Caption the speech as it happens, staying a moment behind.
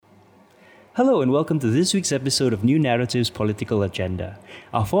Hello and welcome to this week's episode of New Narratives Political Agenda,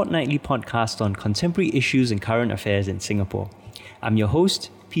 our fortnightly podcast on contemporary issues and current affairs in Singapore. I'm your host,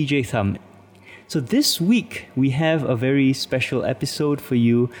 PJ Thum. So this week we have a very special episode for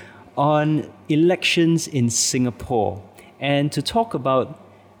you on elections in Singapore. And to talk about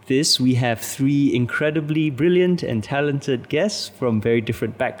this, we have three incredibly brilliant and talented guests from very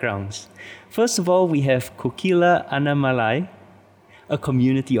different backgrounds. First of all, we have Kokila Anamalai, a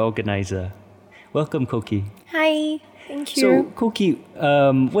community organizer. Welcome, Koki. Hi, thank you. So, Koki,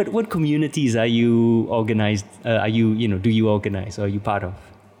 what communities are you organized? Do you organize or are you part of?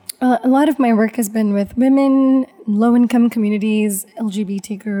 A lot of my work has been with women, low-income communities,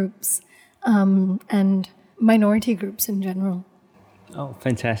 LGBT groups, and minority groups in general. Oh,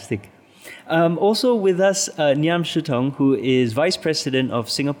 fantastic. Also with us, Niam Shutong, who is Vice President of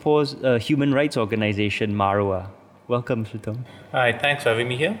Singapore's human rights organization, Marwa. Welcome, Shutong. Hi, thanks for having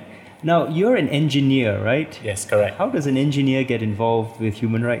me here. Now, you're an engineer, right? Yes, correct. How does an engineer get involved with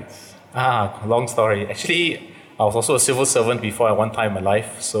human rights? Long story. Actually, I was also a civil servant before at one time in my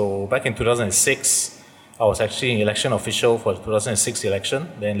life. So back in 2006, I was actually an election official for the 2006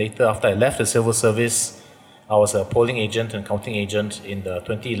 election. Then later, after I left the civil service, I was a polling agent and counting agent in the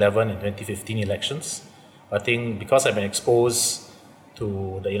 2011 and 2015 elections. I think because I've been exposed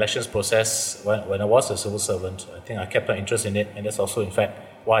to the elections process when I was a civil servant, I think I kept an interest in it, and that's also, in fact,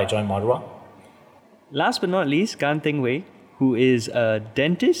 why I joined Marwa. Last but not least, Gan Teng Wei, who is a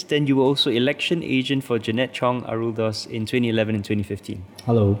dentist, and you were also election agent for Jeanette Chong Aruldos in 2011 and 2015.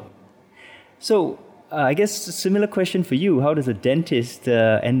 Hello. So, I guess a similar question for you. How does a dentist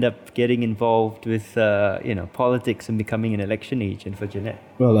end up getting involved with politics and becoming an election agent for Jeanette?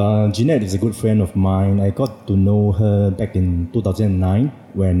 Well, Jeanette is a good friend of mine. I got to know her back in 2009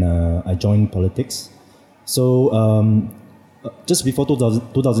 when I joined politics. So, just before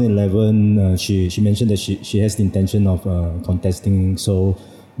 2011, she mentioned that she has the intention of contesting. So,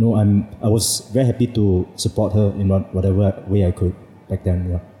 I was very happy to support her in whatever way I could back then.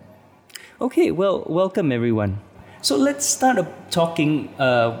 Yeah. Okay, well, welcome everyone. So let's start talking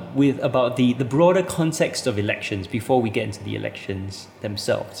about the broader context of elections before we get into the elections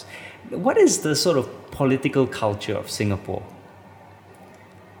themselves. What is the sort of political culture of Singapore?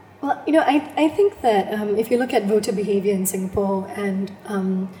 Well, I think that if you look at voter behavior in Singapore and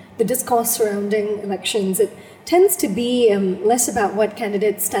the discourse surrounding elections, it tends to be less about what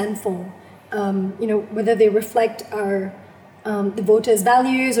candidates stand for, whether they reflect the voters'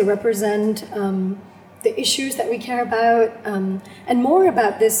 values or represent the issues that we care about, and more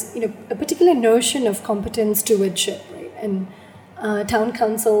about this, a particular notion of competence stewardship, right, and town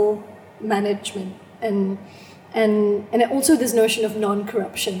council management, and also this notion of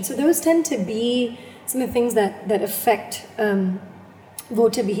non-corruption. So those tend to be some of the things that affect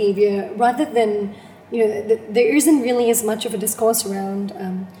voter behavior, rather than, there isn't really as much of a discourse around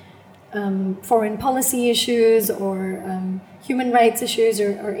foreign policy issues or human rights issues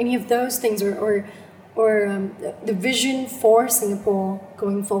or any of those things, or the vision for Singapore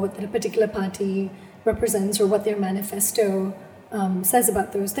going forward that a particular party represents, or what their manifesto says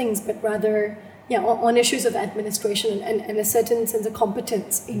about those things, but rather on issues of administration and a certain sense of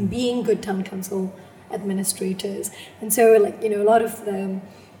competence in being good town council administrators. And so a lot of the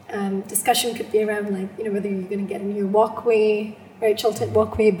discussion could be around whether you're going to get a new walkway, right, sheltered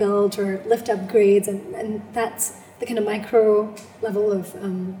walkway built, or lift upgrades, and that's the kind of micro level of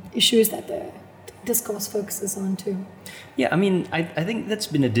issues that the discourse focuses on too. Yeah, I mean, I think that's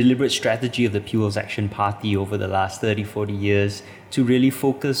been a deliberate strategy of the People's Action Party over the last 30, 40 years to really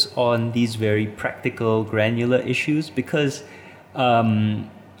focus on these very practical, granular issues, because on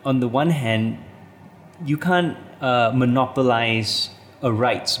the one hand, you can't monopolize a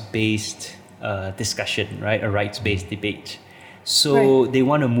rights-based discussion, right? A rights-based debate. So They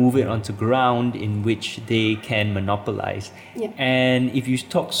want to move it onto ground in which they can monopolize. Yeah. And if you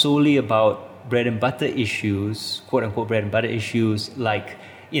talk solely about bread and butter issues, quote unquote bread and butter issues, like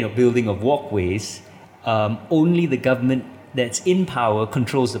building of walkways, only the government that's in power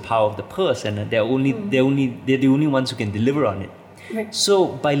controls the power of the purse, and they're the only ones who can deliver on it. Right. So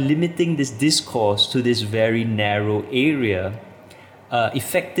by limiting this discourse to this very narrow area,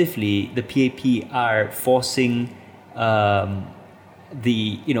 effectively the PAP are forcing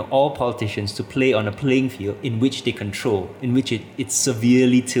all politicians to play on a playing field in which they control, in which it's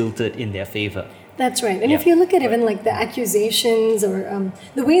severely tilted in their favor. That's right. And if you look at even the accusations or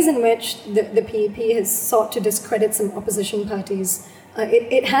the ways in which the PAP has sought to discredit some opposition parties,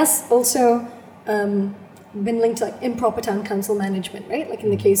 it has also been linked to improper town council management, right? Like in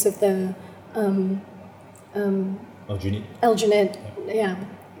the case of the Alginate. Alginate,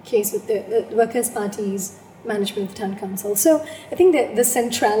 case with the Workers' Party's management of the town council. So I think that the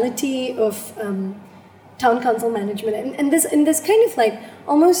centrality of town council management and this kind of like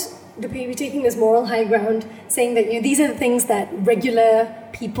almost the PAP taking this moral high ground, saying that these are the things that regular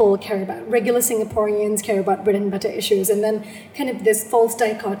people care about. Regular Singaporeans care about bread and butter issues, and then kind of this false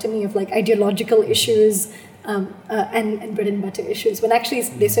dichotomy of like ideological issues and bread and butter issues, when actually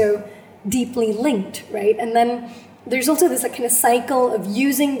they're so deeply linked, right? And then there's also this like kind of cycle of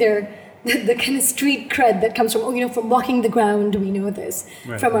using the kind of street cred that comes from, from walking the ground, we know this.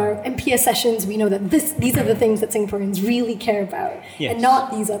 Right. From our MPS sessions, we know that these are the things that Singaporeans really care about, yes, and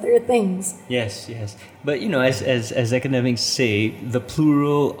not these other things. Yes. But, as academics say, the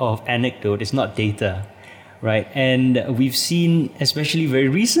plural of anecdote is not data, right? And we've seen, especially very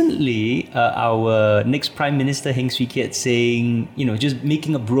recently, our next Prime Minister, Heng Swee Keat, saying, just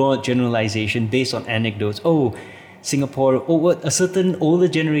making a broad generalization based on anecdotes. Singapore, a certain older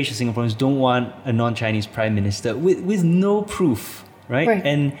generation of Singaporeans don't want a non-Chinese prime minister with no proof, right?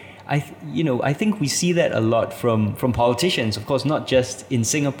 And I think we see that a lot from politicians, of course, not just in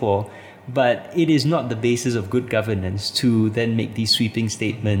Singapore, but it is not the basis of good governance to then make these sweeping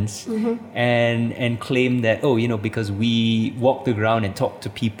statements and claim that, because we walk the ground and talk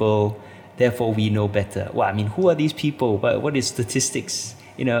to people, therefore we know better. Well, who are these people? What is statistics,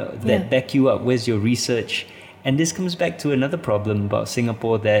 that back you up? Where's your research? And this comes back to another problem about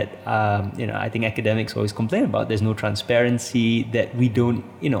Singapore that, I think academics always complain about. There's no transparency, that we don't,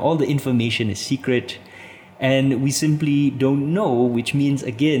 all the information is secret. And we simply don't know, which means,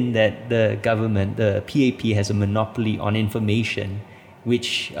 again, that the government, the PAP, has a monopoly on information,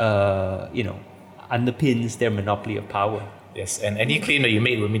 which, underpins their monopoly of power. Yes, and any claim that you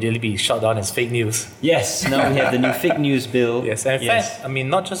made will immediately be shot down as fake news. Yes, now we have the new fake news bill. Yes, and in fact,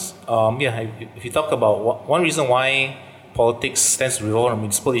 not just, if you talk about one reason why politics tends to revolve around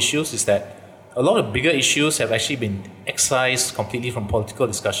municipal issues is that a lot of bigger issues have actually been excised completely from political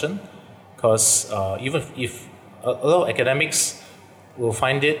discussion, because even if a lot of academics will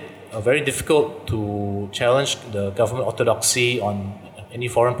find it very difficult to challenge the government orthodoxy on any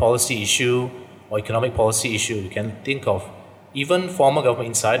foreign policy issue or economic policy issue. You can think of even former government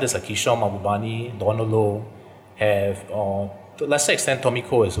insiders like Kishore Mahbubani, Donald Low, have, to a lesser extent Tommy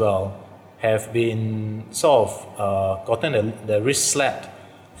Koh as well, have been sort of gotten the wrist slapped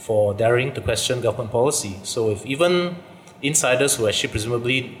for daring to question government policy. So if even insiders who actually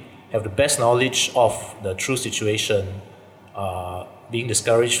presumably have the best knowledge of the true situation being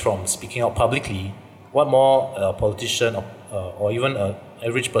discouraged from speaking out publicly, what more a politician or even an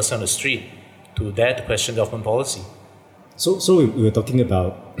average person on the street to dare to question government policy? So we were talking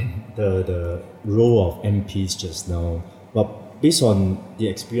about the role of MPs just now. But based on the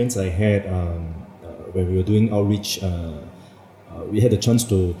experience I had when we were doing outreach, we had a chance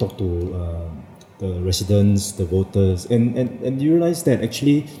to talk to the residents, the voters, and you realize that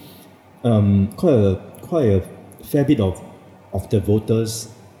actually quite a fair bit of the voters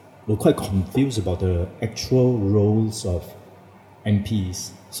were quite confused about the actual roles of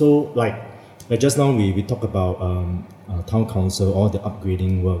MPs. So like just now we talk about town council, all the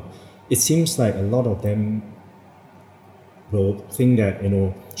upgrading work. It seems like a lot of them will think that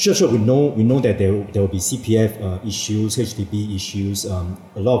sure we know that there will be CPF issues, HDB issues, a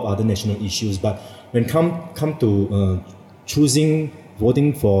lot of other national issues, but when come to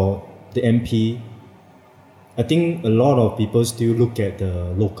voting for the MP, I think a lot of people still look at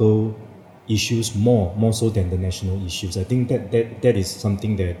the local issues more so than the national issues. I think that is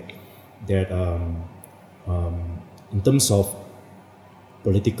something that in terms of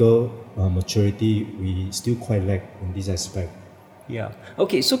political maturity, we still quite lack in this aspect. Yeah.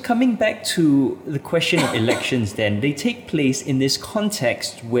 Okay, so coming back to the question of elections then, they take place in this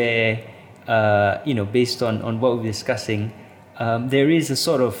context where, based on what we're discussing, there is a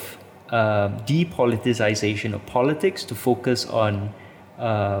sort of depoliticization of politics to focus on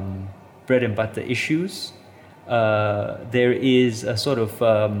bread and butter issues. There is a sort of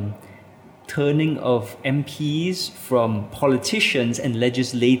turning of MPs from politicians and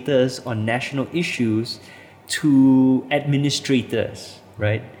legislators on national issues to administrators,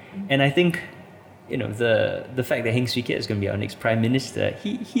 right? And I think, the fact that Heng Swee Keat is going to be our next prime minister,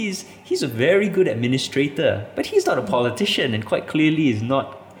 he's a very good administrator, but he's not a politician, and quite clearly is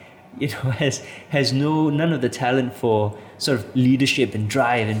not, has none of the talent for sort of leadership and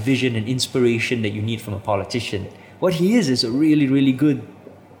drive and vision and inspiration that you need from a politician. What he is a really, really good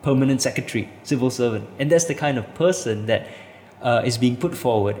permanent secretary, civil servant. And that's the kind of person that is being put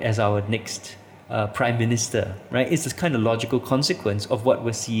forward as our next prime minister, right? It's this kind of logical consequence of what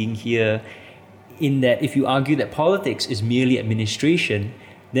we're seeing here, in that if you argue that politics is merely administration,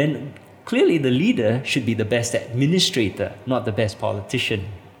 then clearly the leader should be the best administrator, not the best politician.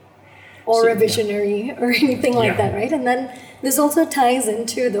 Or a visionary or anything like that, right? And then this also ties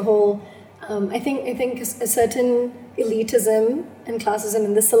into the whole, I think a certain elitism and classism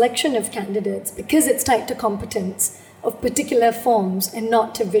in the selection of candidates, because it's tied to competence of particular forms and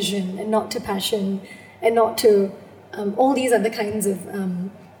not to vision and not to passion and not to all these other kinds of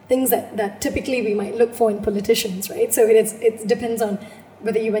things that typically we might look for in politicians, right? So it depends on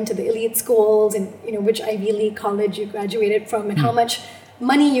whether you went to the elite schools and which Ivy League college you graduated from and how much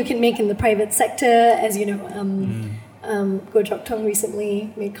money you can make in the private sector, as Goh Chok Tong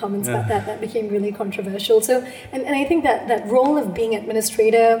recently made comments about that became really controversial. So, and I think that role of being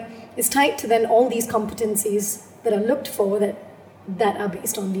administrator is tied to then all these competencies that are looked for that are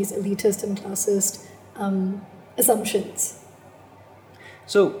based on these elitist and classist assumptions.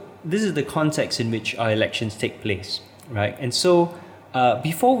 So this is the context in which our elections take place, right? And so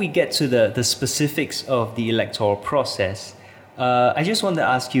before we get to the specifics of the electoral process, I just want to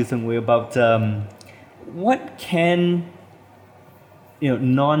ask you, Thung Wei, about what can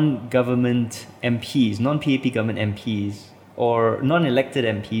non-government MPs, non-PAP government MPs, or non-elected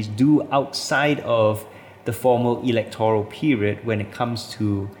MPs do outside of the formal electoral period when it comes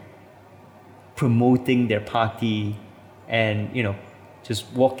to promoting their party and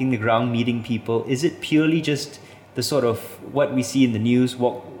just walking the ground, meeting people? Is it purely just the sort of what we see in the news,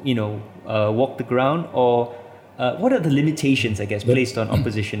 walk the ground, or what are the limitations, I guess, placed on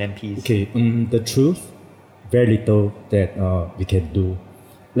opposition MPs? Okay, the truth, very little that we can do.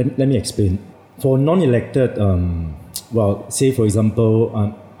 Let me explain. For non-elected, say for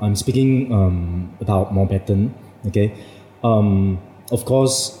example, I'm speaking about Mountbatten. Okay, of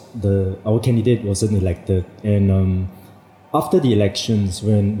course, our candidate wasn't elected, and after the elections,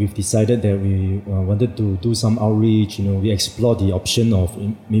 when we've decided that we wanted to do some outreach, we explored the option of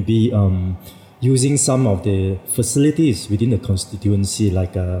maybe using some of the facilities within the constituency,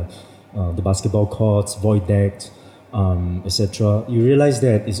 like the basketball courts, void decks, etc. You realize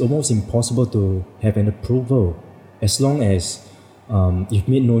that it's almost impossible to have an approval as long as you've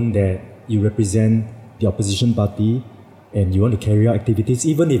made known that you represent the opposition party and you want to carry out activities,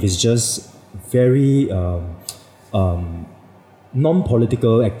 even if it's just very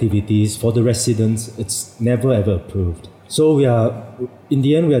non-political activities for the residents. It's never ever approved. So in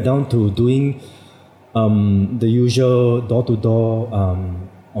the end, we are down to doing the usual door-to-door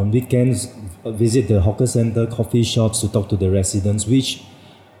on weekends, visit the hawker center, coffee shops to talk to the residents, which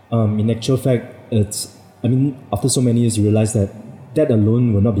in actual fact, after so many years, you realize that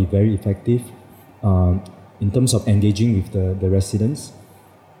alone will not be very effective in terms of engaging with the residents.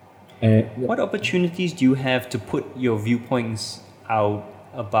 What opportunities do you have to put your viewpoints out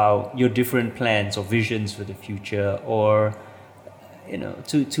about your different plans or visions for the future, or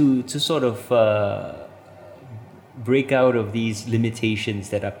to sort of break out of these limitations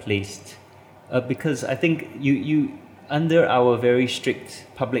that are placed? Because I think you under our very strict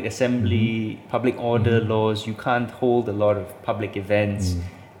public assembly, public order laws, you can't hold a lot of public events,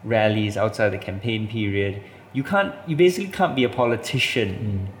 rallies outside the campaign period. You basically can't be a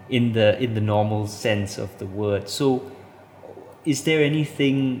politician in the normal sense of the word. So is there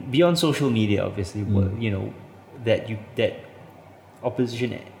anything beyond social media, obviously, that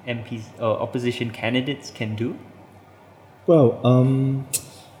opposition MPs or opposition candidates can do? Well,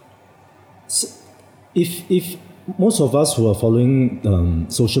 if most of us who are following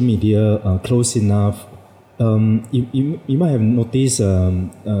social media close enough, you might have noticed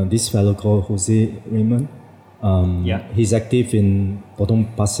this fellow called Jose Raymond. He's active in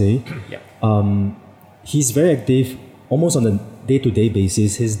Potong Pasir. He's very active almost on a day-to-day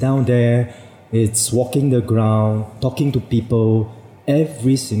basis. He's down there, it's walking the ground, talking to people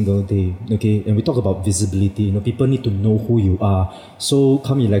every single day. Okay, and we talk about visibility. People need to know who you are. So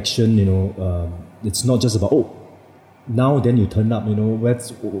come election, it's not just about now then you turn up.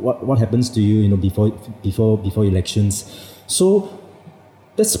 What happens to you, before elections. So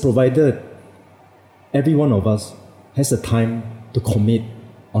that's provided every one of us has the time to commit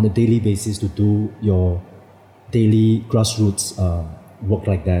on a daily basis to do your daily grassroots work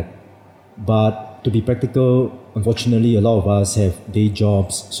like that. But to be practical, unfortunately, a lot of us have day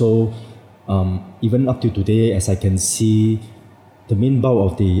jobs. So even up to today, as I can see, the main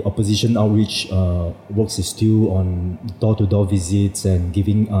bulk of the opposition outreach works is still on door-to-door visits and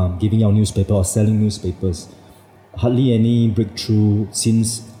giving out newspaper or selling newspapers. Hardly any breakthrough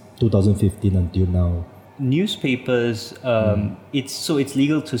since 2015 until now. Newspapers, it's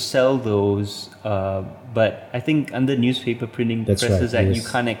legal to sell those, but I think under Newspaper Printing That's Presses right, Act, yes. you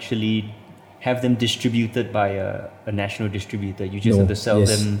can't actually have them distributed by a national distributor. You just have to sell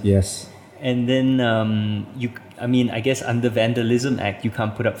them. Yes. And then I guess under Vandalism Act, you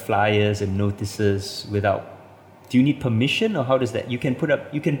can't put up flyers and notices without. Do you need permission, or how does that? You can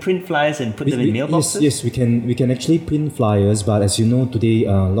print flyers and put them in mailboxes. Yes, we can actually print flyers, but as you know, today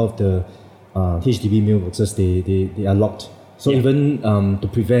a lot of the HDB mailboxes they are locked. So even to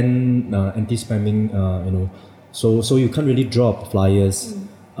prevent anti-spamming, so you can't really drop flyers.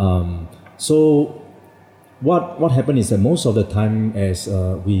 So what happened is that most of the time, as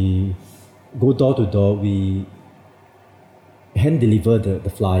we go door to door, we hand deliver the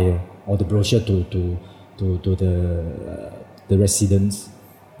flyer or the brochure to the residents.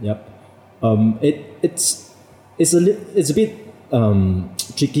 Yep. It's a bit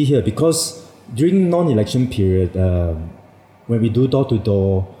tricky here because during non-election period, when we do door to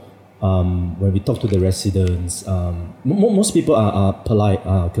door, when we talk to the residents, most people are polite,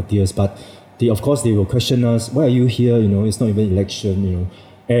 courteous, but they will question us. Why are you here? It's not even election.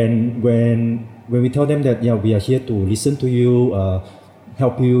 And when we tell them that we are here to listen to you,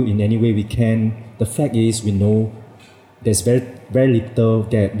 help you in any way we can, the fact is we know there's very, very little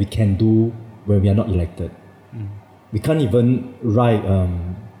that we can do when we are not elected. We can't even write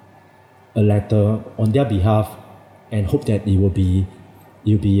a letter on their behalf and hope that there'll be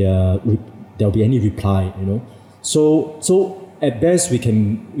any reply. So at best we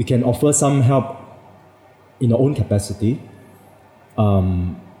can offer some help in our own capacity.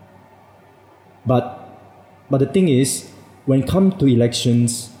 But the thing is, when it comes to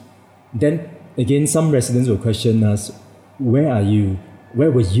elections, then again some residents will question us, where are you?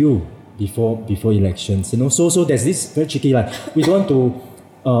 Where were you before elections? So there's this very tricky, we don't want to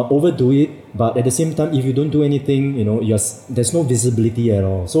overdo it, but at the same time, if you don't do anything, there's no visibility at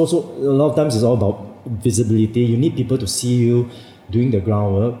all. So a lot of times it's all about visibility. You need people to see you doing the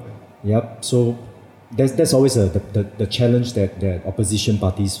groundwork. Yep. So that's always the challenge that opposition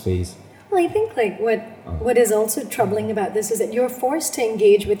parties face. Well, I think what is also troubling about this is that you're forced to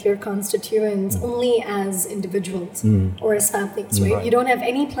engage with your constituents only as individuals or as families, right? You don't have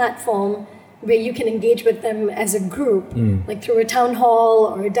any platform where you can engage with them as a group, like through a town hall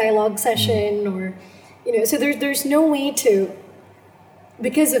or a dialogue session, or so there's no way to,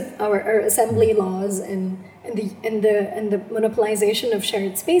 because of our assembly laws and the monopolization of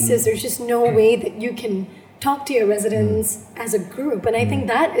shared spaces. There's just no way that you can talk to your residents as a group, and I think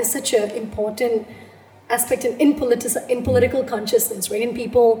that is such an important aspect in political consciousness, right? And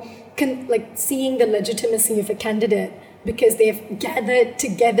people can seeing the legitimacy of a candidate because they've gathered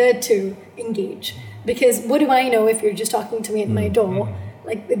together to engage. Because what do I know if you're just talking to me at my door?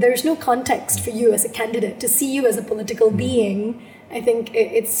 There's no context for you as a candidate to see you as a political being. I think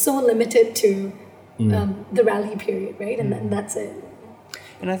it's so limited to the rally period, right? And that's it.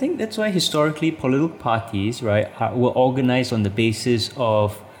 And I think that's why historically political parties, right, were organized on the basis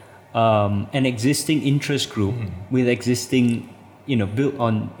of an existing interest group with existing, built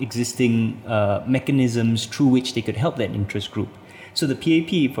on existing mechanisms through which they could help that interest group. So the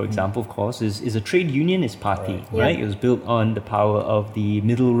PAP, for example, of course, is a trade unionist party, right? It was built on the power of the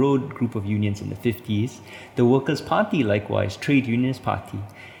Middle Road group of unions in the 50s. The Workers' Party, likewise, trade unionist party.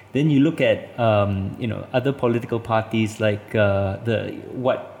 Then you look at other political parties like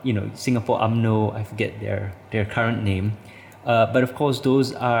Singapore UMNO, I forget their current name, but of course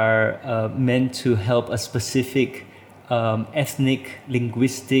those are meant to help a specific ethnic,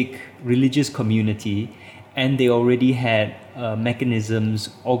 linguistic, religious community, and they already had mechanisms,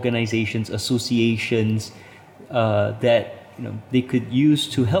 organizations, associations that they could use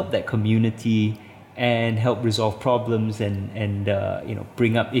to help that community and help resolve problems and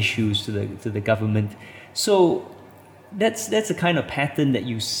bring up issues to the government. So that's a kind of pattern that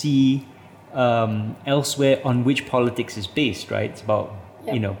you see elsewhere on which politics is based, right? It's about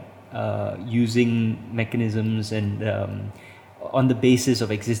using mechanisms and on the basis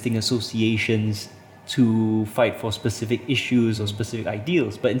of existing associations to fight for specific issues or specific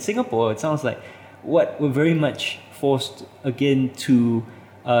ideals. But in Singapore, it sounds like what we're very much forced again to.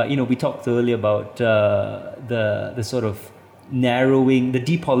 We talked earlier about the sort of narrowing, the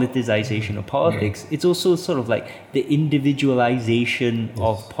depoliticization of politics. It's also sort of like the individualization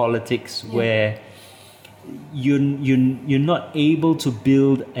of politics, where you're not able to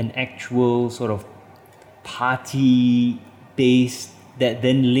build an actual sort of party base that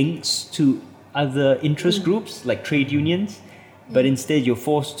then links to other interest groups like trade unions, but instead you're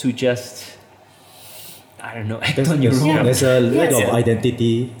forced to just act on your own. There's a lack of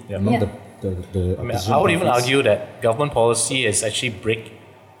identity among the opposition. I would even argue that government policy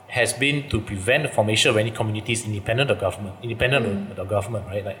has been to prevent the formation of any communities independent of government,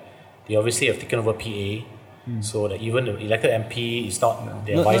 right? they obviously have taken over PA, so that even the elected MP is not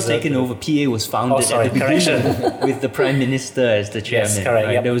the Not advisor. taken over. PA was founded sorry, at the beginning with the Prime Minister as the chairman. Yes, correct,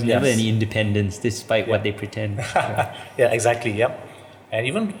 right? yep, There was never yes. any independence, despite what they pretend. Yeah, exactly. Yep. And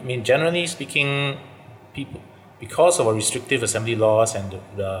even, I mean, generally speaking, people, because of our restrictive assembly laws and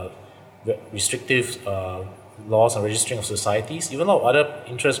the restrictive laws on registering of societies, even though other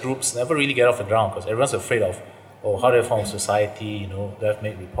interest groups never really get off the ground because everyone's afraid of, how do I form a society? Do I have to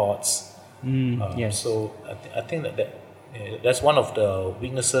make reports? Yes. So I think that's one of the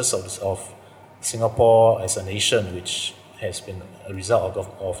weaknesses of Singapore as a nation, which has been a result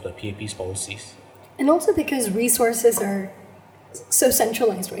of the PAP's policies. And also because resources are so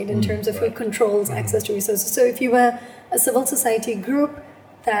centralized, right, in terms of who controls access to resources. So if you were a civil society group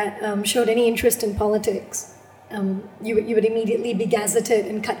that showed any interest in politics, you would immediately be gazetted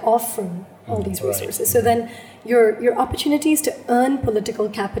and cut off from all these resources. Right. So then your opportunities to earn political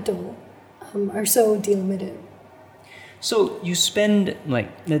capital are so delimited. So you spend,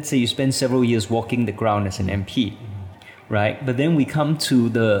 let's say you spend several years walking the ground as an MP, right? But then we come to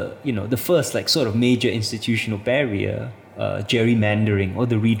the first sort of major institutional barrier, gerrymandering or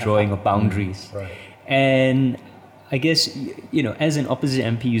the redrawing of boundaries. Right. And I guess, as an opposite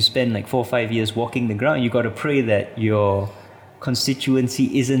MP, you spend 4 or 5 years walking the ground. You got to pray that your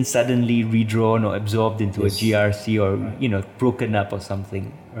constituency isn't suddenly redrawn or absorbed into a GRC or, broken up or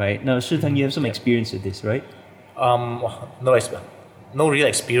something, right? Now, Shi Tang, you have some experience with this, right? No real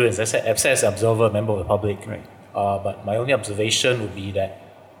experience. I said as an observer, member of the public. Right. But my only observation would be that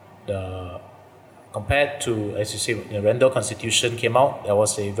compared to, as you say, the Rendell Constitution came out, there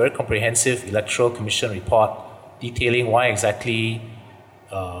was a very comprehensive Electoral Commission report detailing why exactly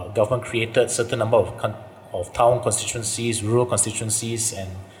government created certain number of town constituencies, rural constituencies, and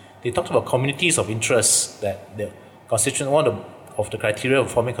they talked about communities of interest. That the one of the criteria of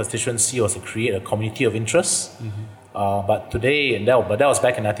forming constituency was to create a community of interest. But today, that was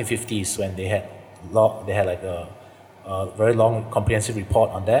back in 1950s when they had a very long comprehensive report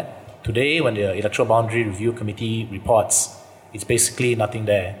on that. Today, when the Electoral Boundary Review Committee reports, it's basically nothing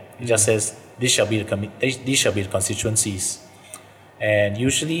there. It just says these shall be the constituencies. And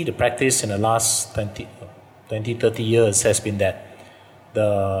usually the practice in the last 20, 30 years has been that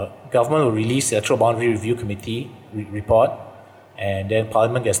the government will release the Electoral Boundary Review Committee report, and then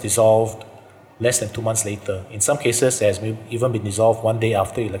Parliament gets dissolved less than 2 months later. In some cases, it has even been dissolved one day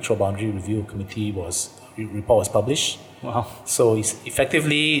after the Electoral Boundary Review Committee report was published. Wow. So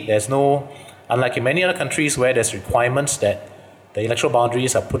effectively, there's no, unlike in many other countries where there's requirements that the electoral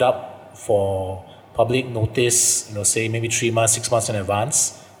boundaries are put up for public notice, say maybe 3 months, 6 months in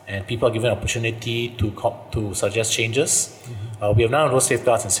advance, and people are given an opportunity to suggest changes. We have none of those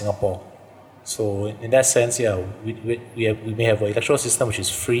safeguards in Singapore. So in that sense, we may have an electoral system which is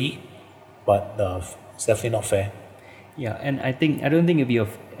free, but it's definitely not fair. Yeah, and I don't think it'd be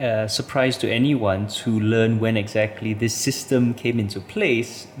of surprise to anyone to learn when exactly this system came into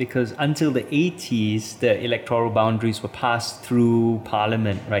place, because until the 80s, the electoral boundaries were passed through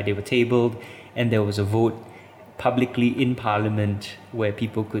Parliament, right? They were tabled, and there was a vote publicly in Parliament where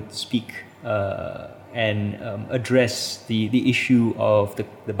people could speak and address the issue of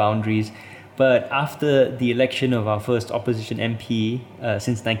the boundaries. But after the election of our first opposition MP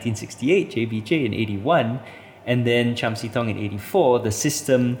since 1968, JBJ in 81, and then Cham Si Tong in 84, the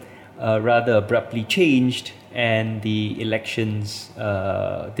system rather abruptly changed, and the elections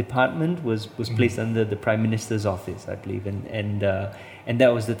department was placed under the Prime Minister's office, I believe, and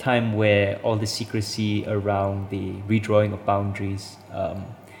that was the time where all the secrecy around the redrawing of boundaries,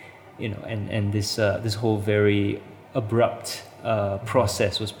 and this whole very abrupt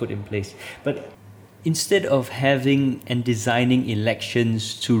process was put in place. But instead of having and designing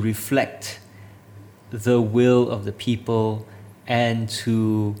elections to reflect the will of the people and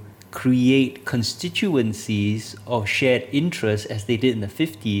to create constituencies of shared interest as they did in the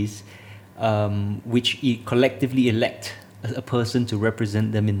 50s, which collectively elect a person to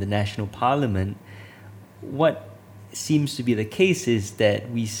represent them in the national parliament, what seems to be the case is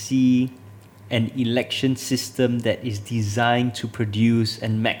that we see an election system that is designed to produce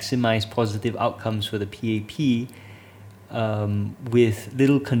and maximize positive outcomes for the PAP, with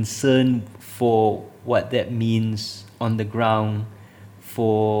little concern for what that means on the ground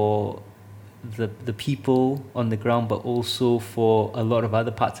for the people on the ground, but also for a lot of other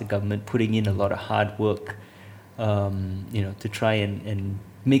parts of government putting in a lot of hard work, to try and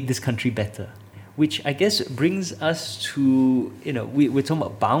make this country better. Which I guess brings us to, we're talking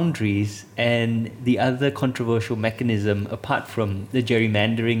about boundaries, and the other controversial mechanism, apart from the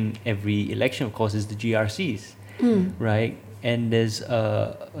gerrymandering every election, of course, is the GRCs, right? and there's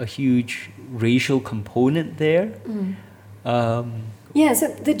a huge racial component there. Yeah, so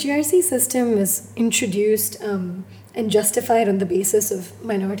the GRC system was introduced and justified on the basis of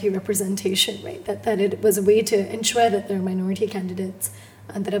minority representation, right? That it was a way to ensure that there are minority candidates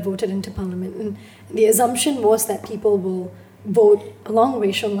that are voted into parliament. And the assumption was that people will vote along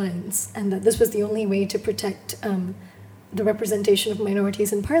racial lines, and that this was the only way to protect the representation of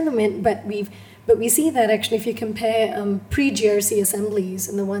minorities in parliament. But we see that actually, if you compare pre-GRC assemblies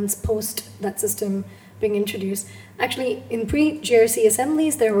and the ones post that system being introduced, actually in pre-GRC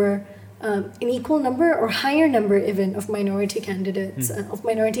assemblies there were an equal number or higher number even of minority candidates, of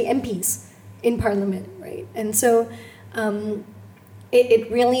minority MPs in parliament, right? And so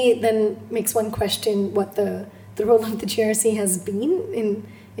it really then makes one question what the role of the GRC has been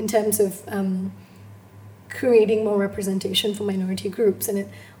in terms of creating more representation for minority groups. And it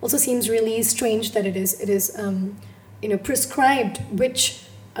also seems really strange that it is prescribed which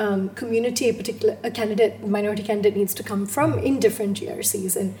community a minority candidate needs to come from in different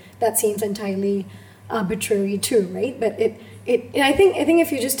GRCs, and that seems entirely arbitrary too, right? But I think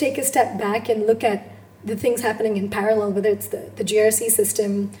if you just take a step back and look at the things happening in parallel, whether it's the GRC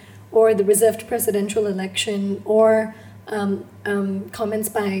system or the reserved presidential election, or comments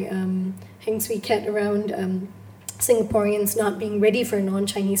by Heng Swee Keat around Singaporeans not being ready for a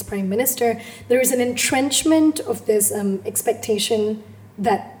non-Chinese prime minister, there is an entrenchment of this expectation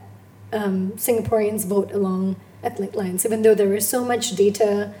that Singaporeans vote along ethnic lines, even though there is so much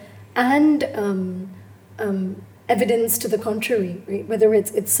data and evidence to the contrary, right? Whether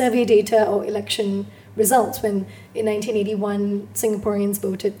it's survey data or election results, when in 1981 Singaporeans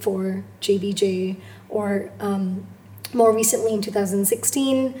voted for JBJ, or more recently in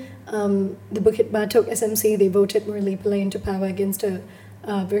 2016, the Bukit Batok SMC, they voted Murali Pillai into power against a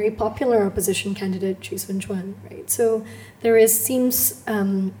very popular opposition candidate, Chee Soon Juan, right? So there seems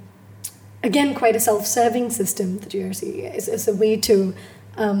again quite a self-serving system. The GRC is a way to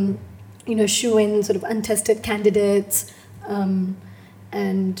shoe in sort of untested candidates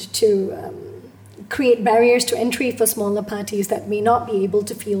and to create barriers to entry for smaller parties that may not be able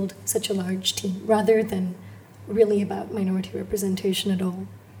to field such a large team, rather than really about minority representation at all.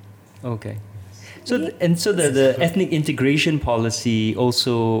 Okay. So the ethnic integration policy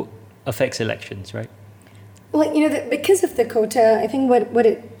also affects elections, right? Well, because of the quota, I think what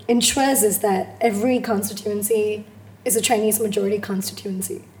it ensures is that every constituency is a Chinese majority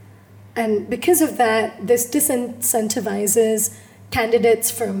constituency. And because of that, this disincentivizes candidates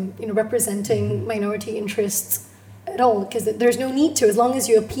from representing minority interests at all, because there's no need to. As long as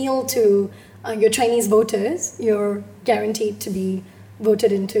you appeal to your Chinese voters, you're guaranteed to be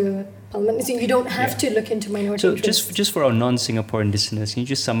voted into parliament. So you don't have to look into minority interests. So just for our non-Singaporean listeners, can you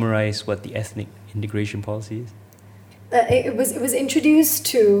just summarize what the ethnic integration policy is? It was introduced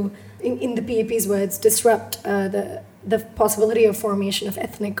to, in the PAP's words, disrupt the possibility of formation of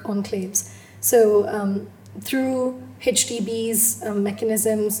ethnic enclaves. So through HDB's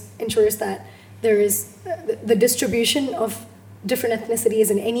mechanisms ensures that there is the distribution of different ethnicities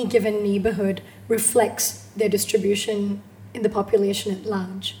in any given neighborhood reflects their distribution in the population at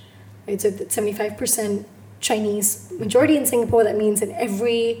large. Right? So that 75% Chinese majority in Singapore, that means in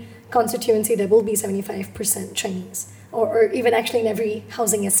every constituency there will be 75% Chinese, or even actually in every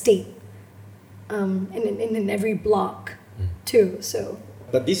housing estate, and in every block too. So.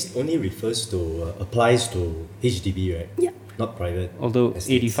 But this only applies to HDB, right? Yeah. Not private. Although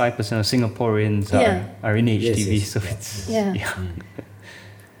estates. 85% of Singaporeans are in HDB, yes. so it's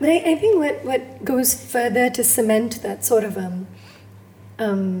But I think what goes further to cement that sort of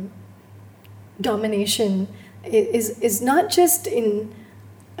domination is not just in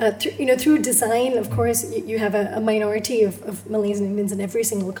through design. Of course, you have a minority of Malays and Indians in every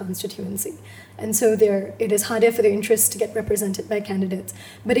single constituency, and so it is harder for their interests to get represented by candidates.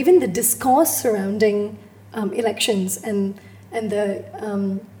 But even the discourse surrounding elections and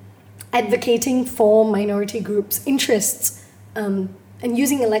the advocating for minority groups' interests and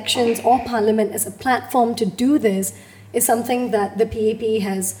using elections or parliament as a platform to do this is something that the PAP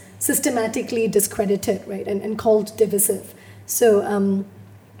has systematically discredited, right, and called divisive. So.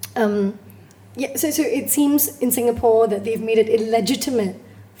 So it seems in Singapore that they've made it illegitimate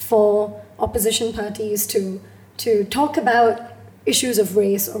for opposition parties to talk about issues of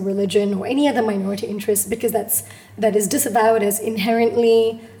race or religion or any other minority interest, because that is disavowed as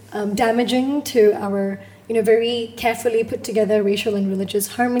inherently damaging to our very carefully put together racial and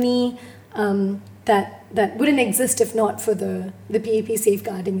religious harmony that wouldn't exist if not for the PAP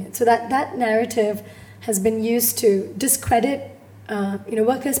safeguarding it. So that narrative has been used to discredit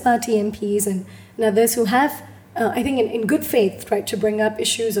Workers' Party MPs and others who have I think in good faith, tried to bring up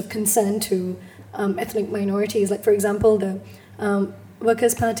issues of concern to ethnic minorities. Like, for example, the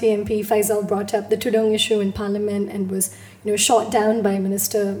Workers' Party MP Faisal brought up the Tudong issue in Parliament and was, shot down by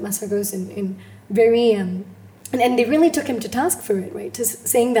Minister Masagos in very... and they really took him to task for it, right?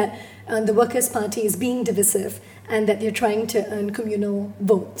 Saying that the Workers' Party is being divisive and that they're trying to earn communal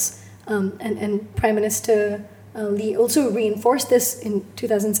votes. And Prime Minister Lee also reinforced this in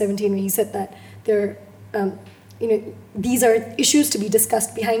 2017 when he said that these are issues to be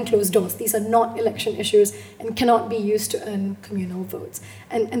discussed behind closed doors. These are not election issues and cannot be used to earn communal votes.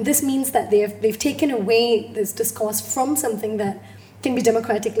 And this means that they've taken away this discourse from something that can be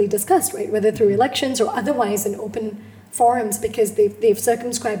democratically discussed, right? Whether through elections or otherwise in open forums, because they've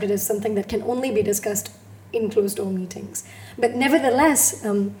circumscribed it as something that can only be discussed in closed-door meetings. But nevertheless,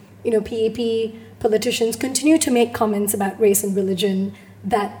 PAP politicians continue to make comments about race and religion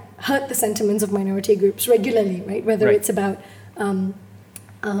that hurt the sentiments of minority groups regularly, right? Whether it's about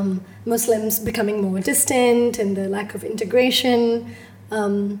Muslims becoming more distant and the lack of integration,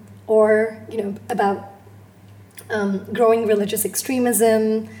 or about growing religious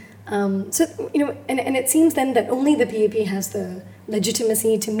extremism. And it seems then that only the PAP has the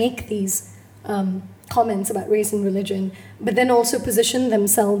legitimacy to make these comments about race and religion, but then also position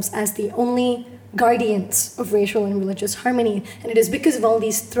themselves as the only guardians of racial and religious harmony. And it is because of all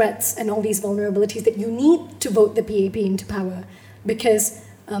these threats and all these vulnerabilities that you need to vote the PAP into power. Because,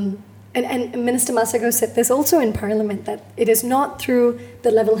 and Minister Masagos said this also in Parliament, that it is not through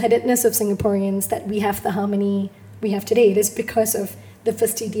the level-headedness of Singaporeans that we have the harmony we have today. It is because of the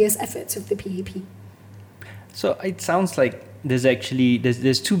fastidious efforts of the PAP. So it sounds like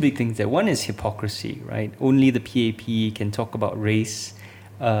there's two big things there. One is hypocrisy, right? Only the PAP can talk about race.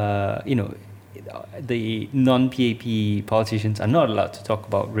 The non-PAP politicians are not allowed to talk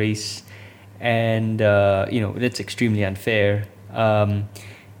about race, and that's extremely unfair.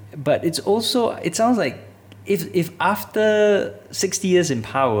 But it sounds like if after 60 years in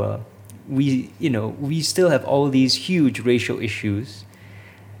power, we still have all these huge racial issues.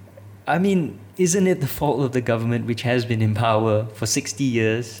 I mean, isn't it the fault of the government which has been in power for 60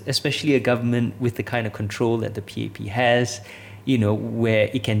 years, especially a government with the kind of control that the PAP has, where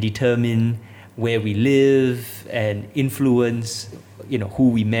it can determine where we live and influence, who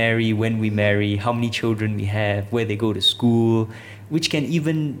we marry, when we marry, how many children we have, where they go to school, which can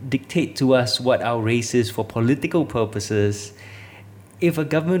even dictate to us what our race is for political purposes. If a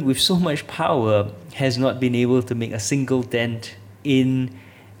government with so much power has not been able to make a single dent in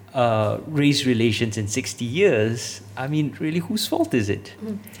race relations in 60 years, I mean, really, whose fault is it?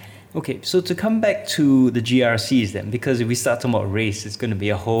 Okay, so to come back to the GRCs then, because if we start talking about race, it's going to be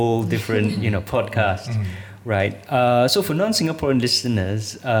a whole different, podcast, right? So for non-Singaporean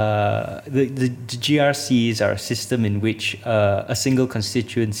listeners, the GRCs are a system in which a single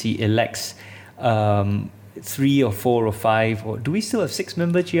constituency elects 3 or 4 or 5, or do we still have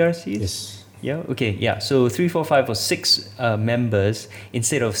 6-member GRCs? Yes. Yeah, okay, yeah. So 3, 4, 5 or 6 members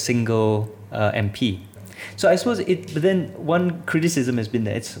instead of single MP. So I suppose but then one criticism has been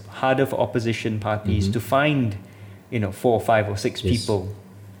that it's harder for opposition parties to find, 4 or 5 or 6 people.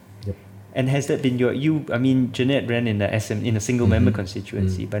 Yep. And has that been Jeanette ran in a single member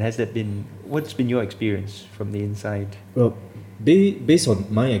constituency, but what's been your experience from the inside? Well, based on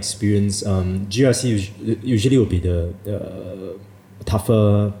my experience, GRC usually will be the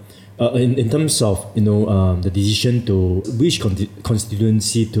tougher in terms of the decision to which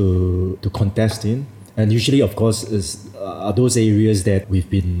constituency to contest in, and usually, of course, are those areas that we've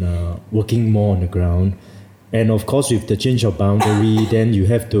been working more on the ground, and of course, with the change of boundary, then you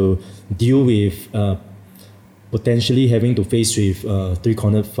have to deal with potentially having to face with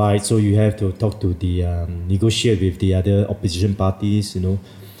three-cornered fight. So you have to talk to negotiate with the other opposition parties,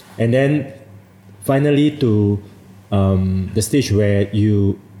 and then finally to the stage where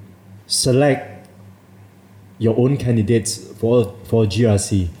you select your own candidates for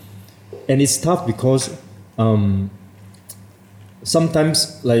GRC. And it's tough because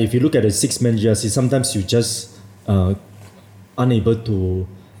sometimes, like if you look at a 6-man GRC, sometimes you just unable to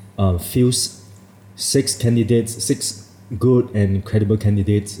fill 6 candidates, 6 good and credible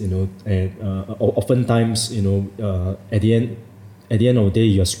candidates, and oftentimes, at the end of the day,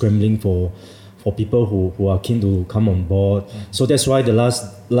 you're scrambling for people who are keen to come on board. So that's why the last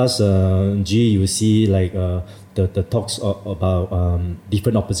G, you see like the talks about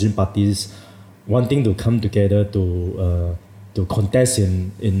different opposition parties wanting to come together to contest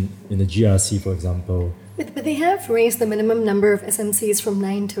in the GRC, for example. But they have raised the minimum number of SMCs from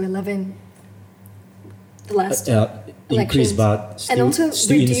 9 to 11. The last. elections. increased, but still, and also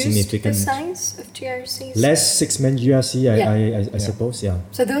still reduced the insignificant. size of GRCs. Less 6-man GRC, Yeah. I suppose, yeah.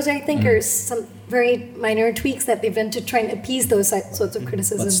 So those, I think, are some very minor tweaks that they've done to try and appease those sorts of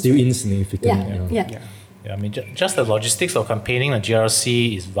criticisms. But still insignificant. Yeah. Yeah, I mean, just the logistics of campaigning a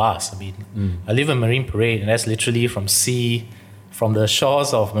GRC is vast. I mean, I live in Marine Parade, and that's literally from the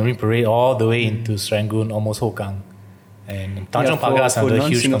shores of Marine Parade all the way into Serangoon, almost Hougang. And Tanjong Pagar is under a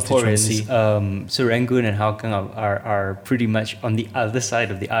huge constituency. Serangoon and Hougang are pretty much on the other side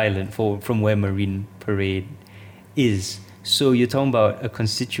of the island from where Marine Parade is. So you're talking about a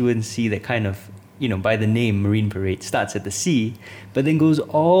constituency that kind of, by the name Marine Parade, starts at the sea, but then goes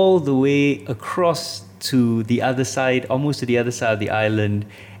all the way across to the other side, almost to the other side of the island,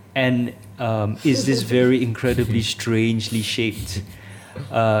 and is this very incredibly strangely shaped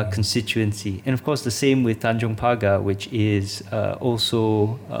constituency. And of course, the same with Tanjong Pagar, which is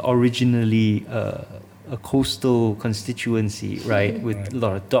also originally a coastal constituency, right, with a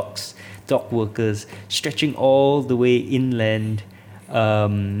lot of dock workers stretching all the way inland,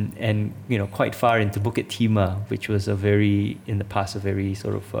 and quite far into Bukit Timah, which was in the past a very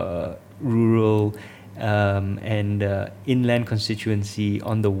sort of rural and inland constituency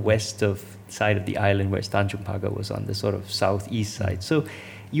on the west side of the island, whereas Tanjong Pagar was on the sort of southeast side. So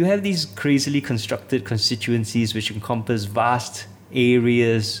you have these crazily constructed constituencies which encompass vast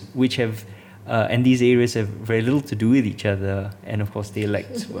areas which have and these areas have very little to do with each other, and of course they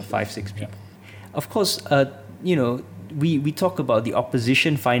elect 5-6 people. Of course, we talk about the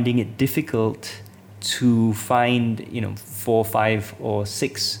opposition finding it difficult to find 4, 5 or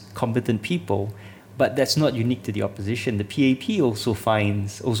 6 competent people, but that's not unique to the opposition. The PAP also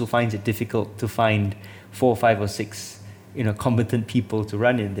finds it difficult to find 4, 5 or 6 competent people to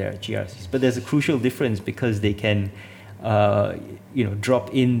run in their GRCs. But there's a crucial difference because they can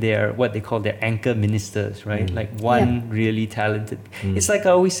drop in what they call their anchor ministers, right? Like one really talented. It's like I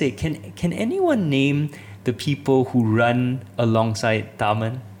always say, can anyone name the people who run alongside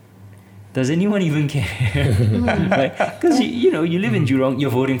Tharman? Does anyone even care? Right? Because you live in Jurong, you're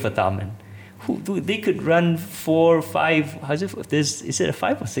voting for Tharman. They could run 4, 5. Is it a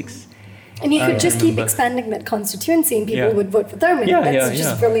 5 or 6? And you could just keep expanding that constituency, and people would vote for Tharman. That's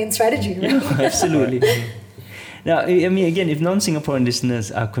just a brilliant strategy, right? Yeah, absolutely. Now, I mean, again, if non-Singaporean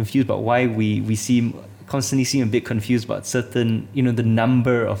listeners are confused about why we constantly seem a bit confused about certain, the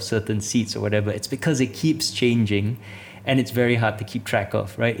number of certain seats or whatever, it's because it keeps changing, and it's very hard to keep track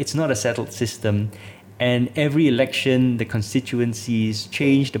of, right? It's not a settled system. And every election, the constituencies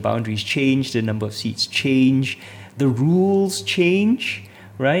change, the boundaries change, the number of seats change, the rules change,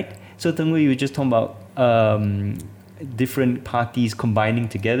 right? So, Tengku, you were just talking about different parties combining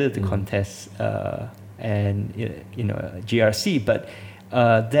together to contest GRC, but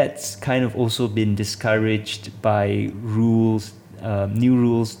that's kind of also been discouraged by rules, new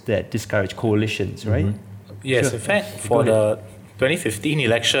rules that discourage coalitions, right? Yes, Sure. in fact, for the 2015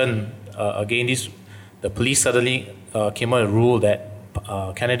 election, again, the police suddenly came out with a rule that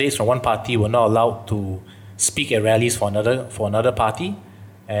candidates from one party were not allowed to speak at rallies for another party,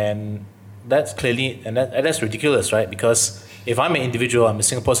 and that's ridiculous, right? Because if I'm an individual, I'm a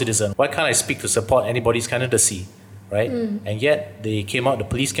Singapore citizen, why can't I speak to support anybody's candidacy, right? And yet the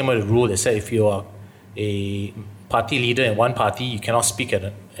police came out with a rule that said if you are a party leader in one party, you cannot speak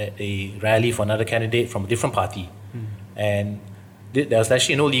at a rally for another candidate from a different party. And there's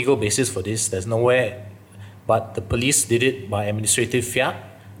actually no legal basis for this. There's nowhere, but the police did it by administrative fiat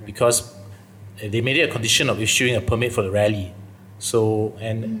because they made it a condition of issuing a permit for the rally. So,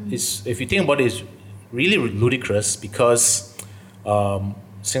 and if you think about it, it's really ludicrous because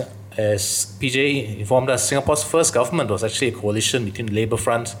as PJ informed us, Singapore's first government was actually a coalition between the Labour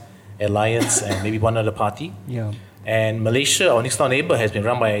Front, Alliance, and maybe one other party. Yeah. And Malaysia, our next door neighbour, has been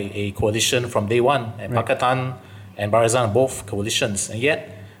run by a coalition from day one, and Pakatan and Barisan are both coalitions. And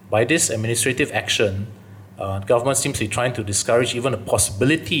yet, by this administrative action, the government seems to be trying to discourage even the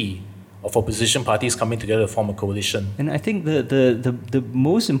possibility of opposition parties coming together to form a coalition. And I think the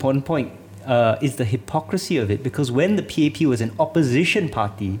most important point is the hypocrisy of it, because when the PAP was an opposition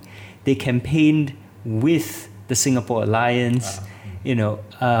party, they campaigned with the Singapore Alliance,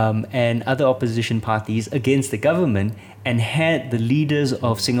 and other opposition parties against the government, and had the leaders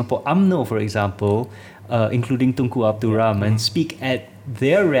of Singapore UMNO, for example, including Tunku Abdul Rahman, speak at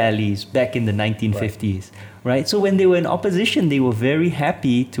their rallies back in the 1950s, right? So when they were in opposition, they were very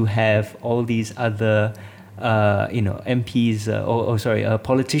happy to have all these other MPs,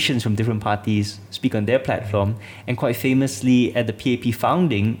 politicians from different parties speak on their platform. And quite famously, at the PAP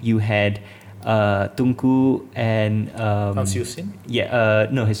founding, you had Tunku and Tan Siew Sin?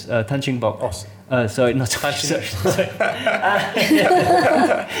 Tan Cheng Bock Sorry, not sorry.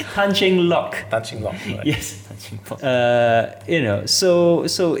 Tan Cheng Lock. Tan Cheng Lock. Right. Yes, Tan Cheng Lock.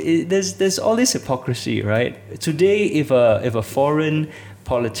 There's all this hypocrisy, right? Today, if a foreign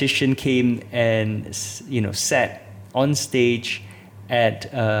politician came and sat on stage at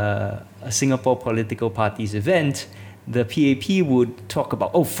a Singapore political party's event, the PAP would talk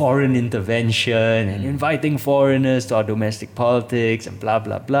about foreign intervention and inviting foreigners to our domestic politics and blah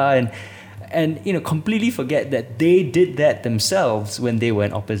blah blah, and completely forget that they did that themselves when they were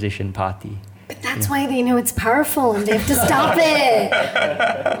an opposition party. But that's why they know it's powerful and they have to stop it.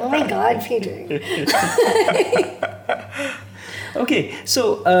 Oh my God, PJ. Okay,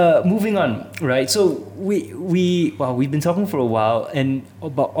 so moving on, right? So we've been talking for a while and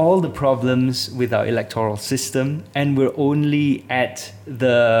about all the problems with our electoral system, and we're only at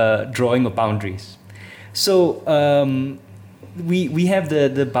the drawing of boundaries. So we have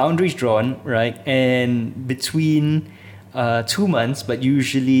the boundaries drawn, right? And between 2 months, but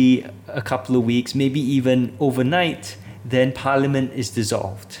usually a couple of weeks, maybe even overnight, then Parliament is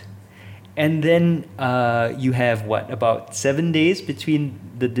dissolved. And then you have about 7 days between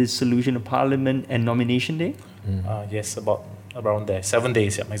the dissolution of Parliament and nomination day? Yes, about around there. 7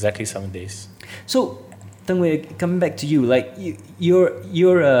 days, yeah, exactly 7 days. So, Teng Wei, coming back to you, like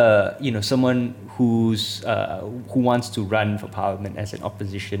you're someone who wants to run for Parliament as an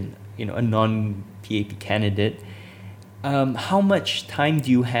opposition, a non-PAP candidate. How much time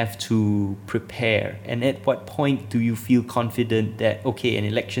do you have to prepare, and at what point do you feel confident that an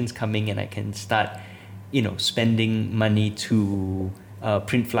election's coming and I can start spending money to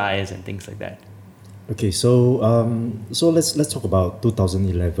print flyers and things like that? Okay, so let's talk about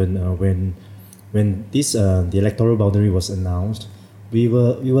 2011 when this the electoral boundary was announced. We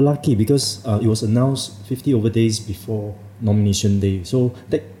were lucky because it was announced 50 over days before nomination day, so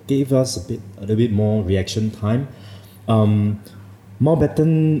that gave us a little bit more reaction time.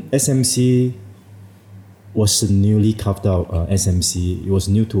 Mountbatten SMC was a newly carved out SMC. It was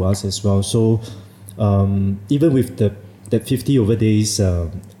new to us as well. So even with that 50 over days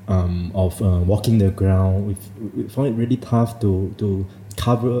of walking the ground, we found it really tough to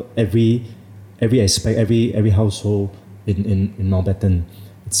cover every aspect, every household in Mountbatten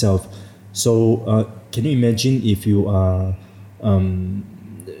itself. So can you imagine if you are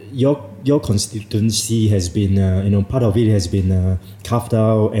your constituency has been part of it has been carved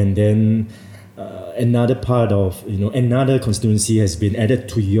out, and then another part of another constituency has been added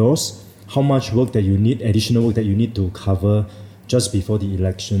to yours. How much work that you need, additional work that you need to cover just before the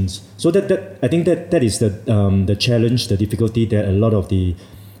elections? So that I think that is the challenge, the difficulty that a lot of the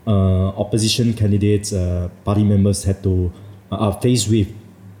opposition candidates, party members had to are faced with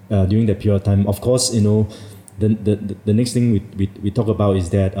during that period of time. Of course, the next thing we talk about is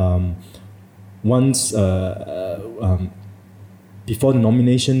that once before the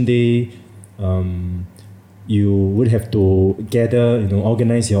nomination day, you would have to gather,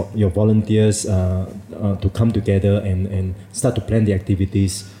 organize your volunteers to come together and start to plan the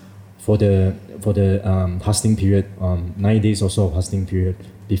activities for the hustling period, 9 days or so of hustling period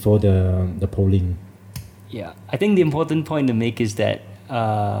before the polling. Yeah, I think the important point to make is that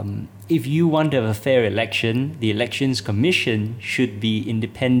if you want to have a fair election, the Elections Commission should be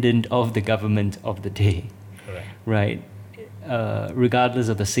independent of the government of the day. Correct. Right? Regardless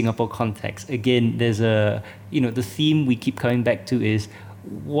of the Singapore context. Again, there's the theme we keep coming back to is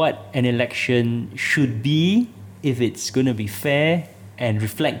what an election should be if it's going to be fair and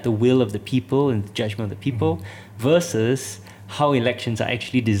reflect the will of the people and the judgment of the people, versus how elections are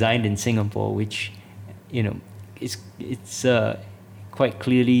actually designed in Singapore, which, it's quite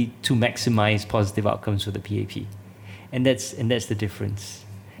clearly to maximize positive outcomes for the PAP, and that's the difference.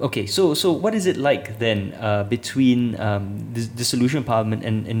 Okay, so what is it like then between the dissolution of Parliament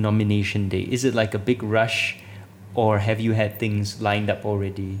and nomination day? Is it like a big rush, or have you had things lined up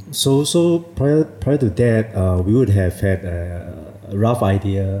already? So prior to that, we would have had a rough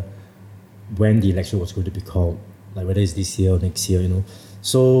idea when the election was going to be called, like whether it's this year or next year.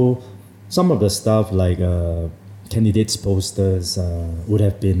 So some of the stuff like candidates' posters would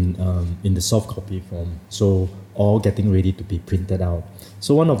have been in the soft copy form, so all getting ready to be printed out.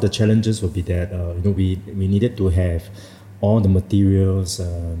 So one of the challenges would be that we needed to have all the materials,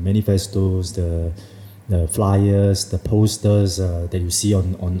 manifestos, the flyers, the posters that you see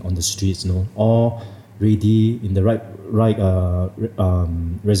on the streets, all ready in the right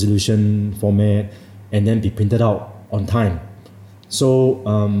resolution format, and then be printed out on time. So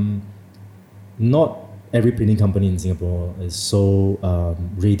not every printing company in Singapore is so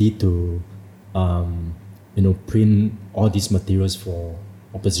ready to print all these materials for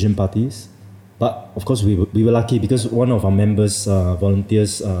opposition parties. but of course we were lucky because one of our members,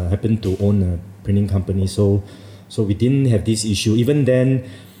 volunteers, happened to own a printing company. So we didn't have this issue. Even then,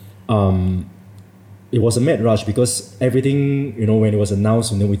 it was a mad rush because everything, when it was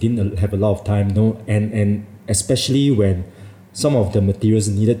announced, we didn't have a lot of time, and especially when some of the materials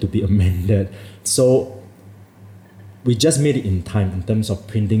needed to be amended. So we just made it in time in terms of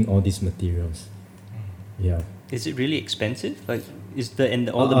printing all these materials. Yeah. Is it really expensive? Like,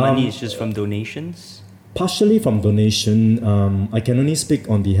 all the money is just from donations? Partially from donation. I can only speak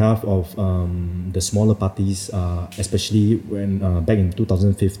on behalf of the smaller parties, especially when back in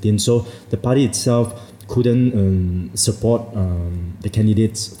 2015. So the party itself couldn't support the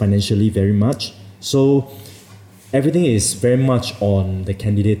candidates financially very much. So everything is very much on the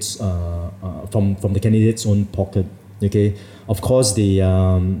candidates from the candidates' own pocket. Okay, of course the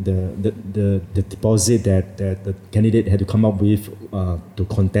deposit that the candidate had to come up with to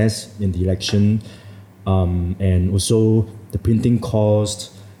contest in the election, and also the printing cost,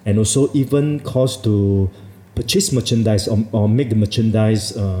 and also even cost to purchase merchandise or make the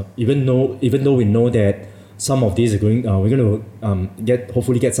merchandise. Even though we know that some of these are going, we're going to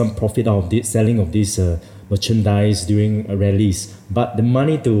hopefully get some profit out of the selling of this merchandise during rallies, but the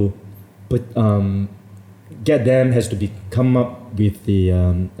money to get them has to be come up with the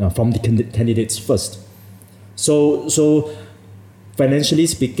from the candidates first. So financially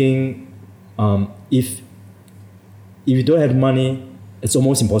speaking, if you don't have money, it's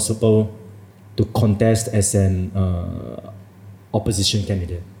almost impossible to contest as an opposition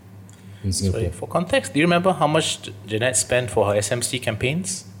candidate in Singapore. So for context, do you remember how much Jeanette spent for her SMC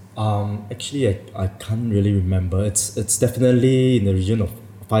campaigns? Actually, I can't really remember. It's definitely in the region of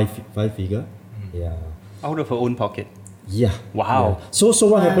five figure. Yeah. Out of her own pocket? Yeah. Wow. Yeah. So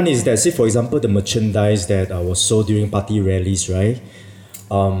what happened is that, say for example, the merchandise that was sold during party rallies, right?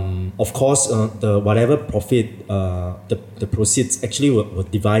 Of course, the whatever profit, the proceeds actually were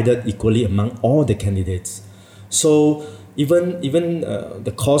divided equally among all the candidates. So even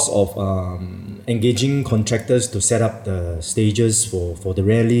the cost of engaging contractors to set up the stages for the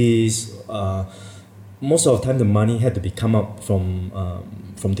rallies, most of the time the money had to be come up from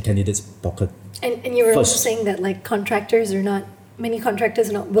the candidate's pocket. And you were also First. saying that many contractors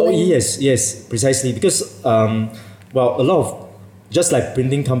are not willing. Oh yes, precisely, because a lot of, just like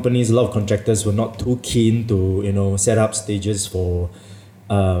printing companies, a lot of contractors were not too keen to set up stages for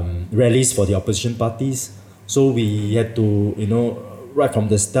rallies for the opposition parties. So we had to right from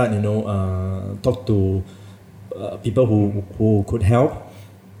the start talk to people who could help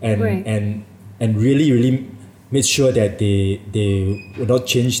and Right. and really made sure that they would not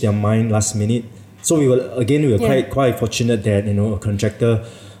change their mind last minute. So we were Yeah. quite fortunate that a contractor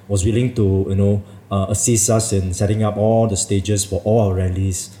was willing to assist us in setting up all the stages for all our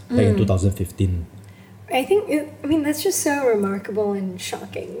rallies back in 2015. I think that's just so remarkable and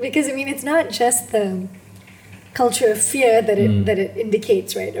shocking because it's not just the culture of fear that it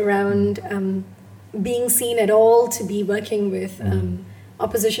indicates, right, around being seen at all to be working with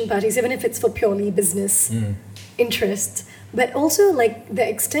opposition parties, even if it's for purely business interests, but also the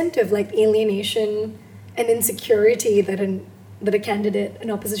extent of alienation and insecurity that an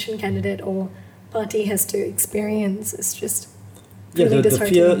opposition candidate or party has to experience is just really The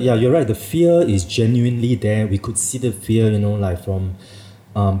disheartening. fear, you're right, the fear is genuinely there. We could see the fear from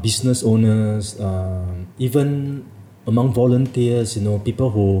business owners, even among volunteers, people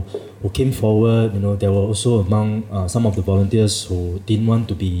who came forward. There were also among some of the volunteers who didn't want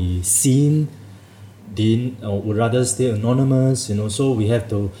to be seen, would rather stay anonymous. So we have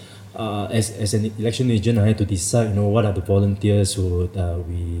to, as an election agent, I had to decide, what are the volunteers who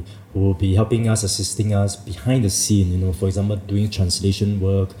will be helping us, assisting us behind the scene. For example, doing translation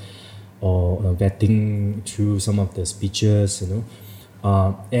work or vetting through some of the speeches.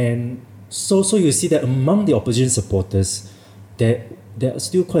 And so you see that among the opposition supporters, there are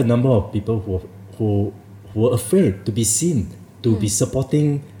still quite a number of people who were afraid to be seen, to be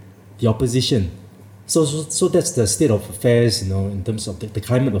supporting the opposition. So that's the state of affairs, in terms of the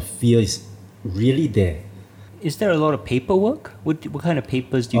climate of fear is really there. Is there a lot of paperwork? What kind of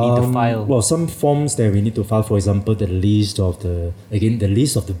papers do you need to file? Well, some forms that we need to file, for example, the list of the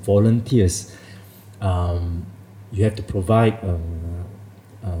volunteers. You have to provide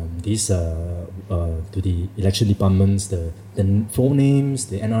these to the election departments, the phone names,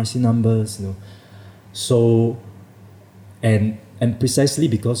 the NRC numbers, So, and precisely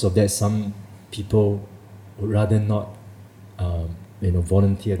because of that, some people would rather not,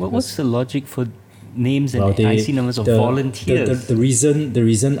 volunteer. What's the logic for names and IC numbers of volunteers? The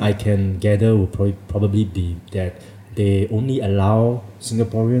reason I can gather will probably be that they only allow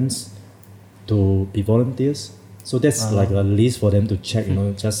Singaporeans to be volunteers. So that's like a list for them to check,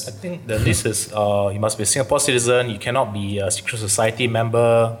 I just think the list is you must be a Singapore citizen, you cannot be a secret society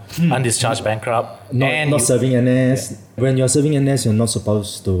member, undischarged bankrupt, not serving NS. When you're serving NS, you're not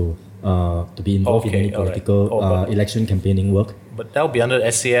supposed to be involved in any alright. political election campaigning work. But that will be under the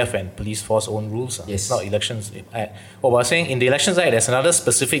SAF and police force own rules. Yes. It's not elections act. But I was saying in the Elections Act, there's another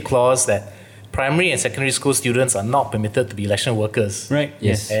specific clause that primary and secondary school students are not permitted to be election workers. Right.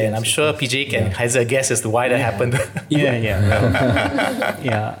 Yes. And I'm sure PJ can hazard a guess as to why that happened.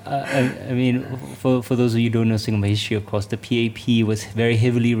 I mean, for those of you who don't know Singapore history, of course, the PAP was very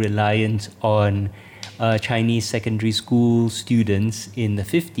heavily reliant on Chinese secondary school students in the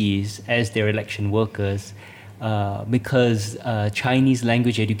 50s as their election workers. Because Chinese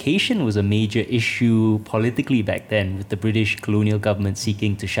language education was a major issue politically back then, with the British colonial government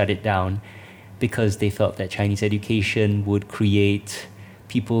seeking to shut it down because they felt that Chinese education would create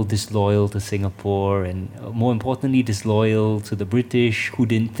people disloyal to Singapore and, more importantly, disloyal to the British, who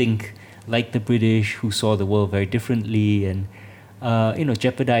didn't think like the British, who saw the world very differently, and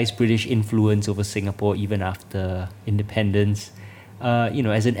jeopardize British influence over Singapore even after independence.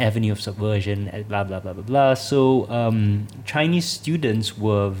 As an avenue of subversion, blah, blah, blah, blah, blah. So Chinese students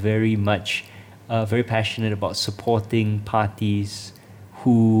were very much, very passionate about supporting parties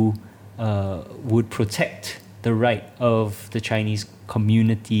who would protect the right of the Chinese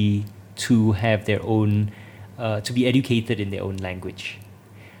community to have their own, to be educated in their own language.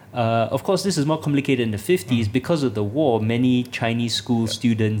 Of course, this is more complicated in the 50s. Because of the war, many Chinese school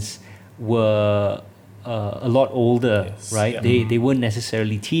students were a lot older, right? Yeah. They weren't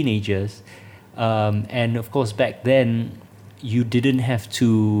necessarily teenagers. And of course, back then, you didn't have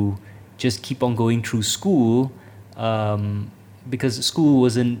to just keep on going through school because school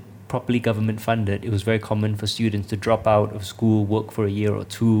wasn't properly government funded. It was very common for students to drop out of school, work for a year or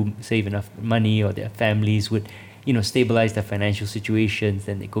two, save enough money, or their families would stabilize their financial situations,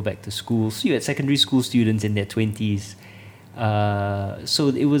 then they go back to school. So you had secondary school students in their 20s. So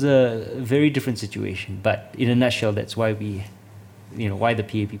it was a very different situation. But in a nutshell, that's why why the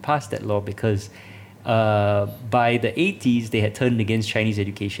PAP passed that law, because by the 80s, they had turned against Chinese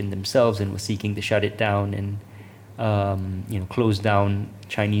education themselves and were seeking to shut it down and close down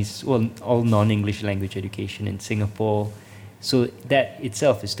Chinese, all non-English language education in Singapore. So that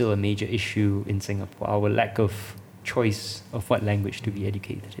itself is still a major issue in Singapore, our lack of choice of what language to be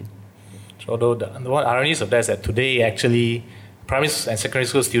educated in. Although the one ironies of that is that today, actually, primary and secondary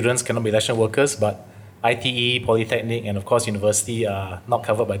school students cannot be election workers, but ITE, Polytechnic, and of course university are not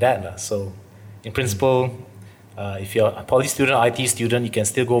covered by that. So in principle, if you're a poly student or IT student, you can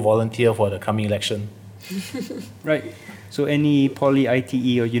still go volunteer for the coming election. Right. So any poly,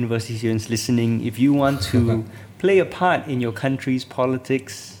 ITE, or university students listening, if you want to play a part in your country's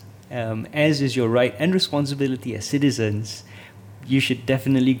politics, as is your right and responsibility as citizens, you should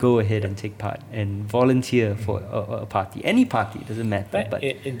definitely go ahead and take part and volunteer for a party. Any party, doesn't matter. But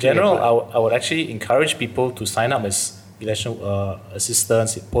in general, I would actually encourage people to sign up as election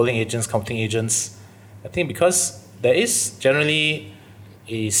assistants, polling agents, counting agents. I think because there is generally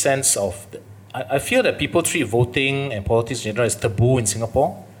a sense of... I feel that people treat voting and politics in general as taboo in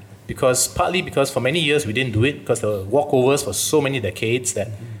Singapore, partly because for many years we didn't do it because there were walkovers for so many decades that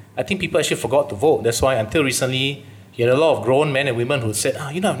I think people actually forgot to vote. That's why until recently, you had a lot of grown men and women who said,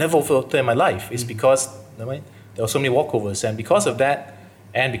 I've never voted in my life. It's because there were so many walkovers. And because of that,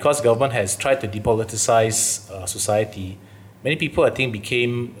 and because the government has tried to depoliticize society, many people, I think,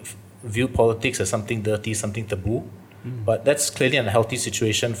 viewed politics as something dirty, something taboo. But that's clearly an unhealthy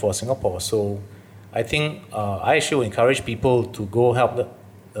situation for Singapore. So I think I actually would encourage people to go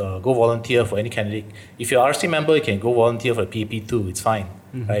go volunteer for any candidate. If you're an RC member, you can go volunteer for the PAP too. It's fine,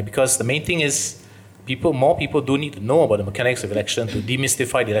 right? Because the main thing is more people do need to know about the mechanics of election to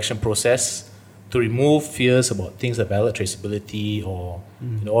demystify the election process, to remove fears about things like ballot traceability or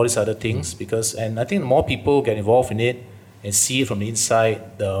all these other things. And I think the more people get involved in it and see it from the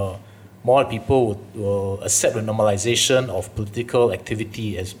inside, the more people will accept the normalization of political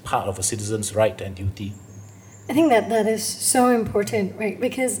activity as part of a citizen's right and duty. I think that is so important, right?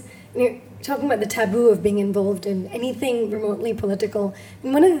 Because talking about the taboo of being involved in anything remotely political,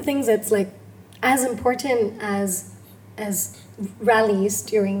 and one of the things that's like as important as rallies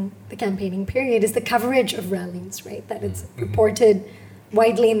during the campaigning period is the coverage of rallies, right? That it's reported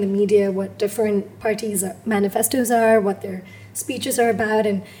widely in the media what different parties' manifestos are, what their speeches are about,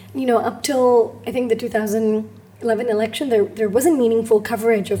 and up till I think the 2011 election, there wasn't meaningful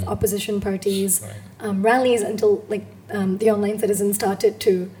coverage of opposition parties' rallies until the Online Citizen started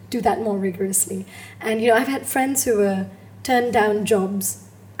to do that more rigorously. And I've had friends who turned down jobs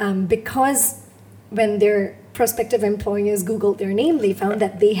because when their prospective employers Googled their name, they found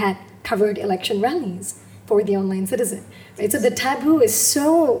that they had covered election rallies for the online citizen. Right? So the taboo is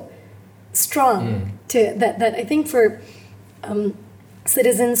so strong that I think for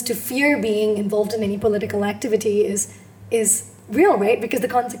citizens to fear being involved in any political activity is real, right? Because the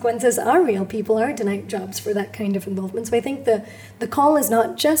consequences are real. People are denied jobs for that kind of involvement. So I think the call is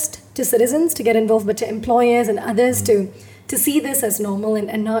not just to citizens to get involved, but to employers and others to see this as normal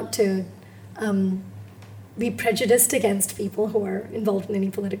and not to be prejudiced against people who are involved in any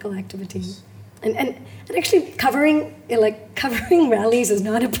political activity. And actually covering rallies is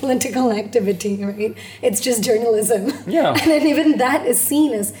not a political activity, right? It's just journalism. Yeah. And then even that is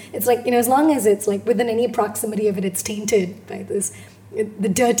seen as, it's like, as long as it's like within any proximity of it, it's tainted by the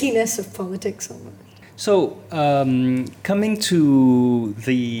dirtiness of politics almost. So, coming to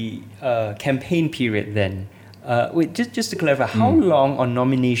the campaign period then, wait, just to clarify, how long on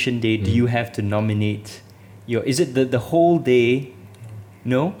nomination day do you have to nominate is it the whole day?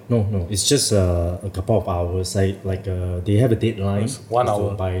 No? No. It's just a couple of hours. They have a deadline. 1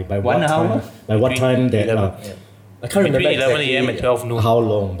 hour. By 1 what hour? time? By what time that... I can't remember Between 11 exactly a.m. and 12 noon. how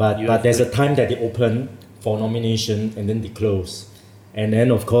long, but You have there's to- a time that they open for nomination and then they close. And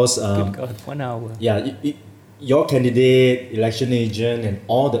then, of course... Good God, 1 hour. Yeah, your candidate, election agent, and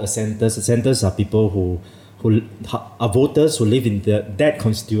all the assenters are people who are voters who live in that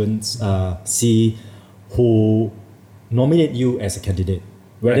constituency who nominate you as a candidate,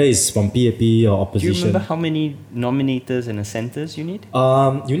 whether Right. it's from PAP or Do you opposition. remember how many nominators and assenters you need?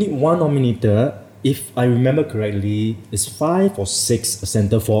 You need one nominator. If I remember correctly, it's 5 or 6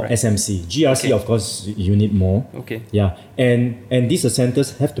 assenter for Right. SMC. GRC, Okay. of course, you need more. Okay. Yeah, and these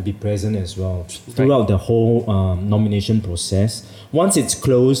assenters have to be present as well throughout the whole nomination process. Once it's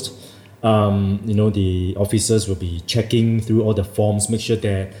closed, the officers will be checking through all the forms, make sure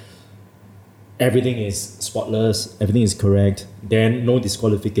that everything is spotless, everything is correct. Then no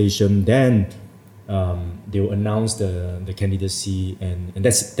disqualification. Then they will announce the candidacy, and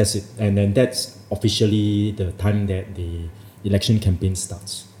that's it. And then that's officially the time that the election campaign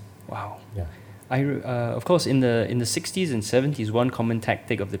starts. Wow. Yeah. Of course, in the 60s and 70s, one common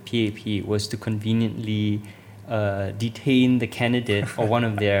tactic of the PAP was to conveniently detain the candidate or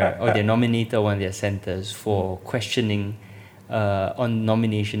their nominator or one of their centers for questioning on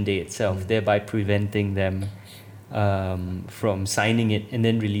nomination day itself, thereby preventing them from signing it and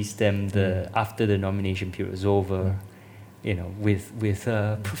then release them after the nomination period is over, with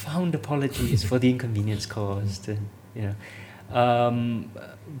profound apologies for the inconvenience caused,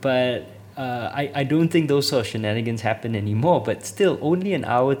 but I don't think those sort of shenanigans happen anymore. But still, only an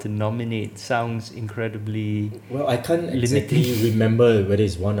hour to nominate sounds incredibly Well, I can't limiting. exactly remember whether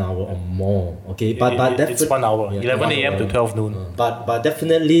it's 1 hour or more. Okay, but It's 1 hour, 11 a.m. to 12 noon. But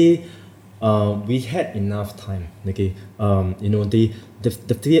definitely, we had enough time. Okay,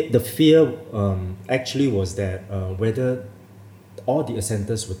 the fear actually was that whether all the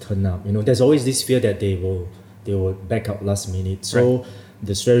assenters would turn up. There's always this fear that they will back out last minute. So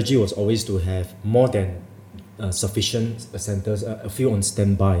the strategy was always to have more than sufficient assenters, a few on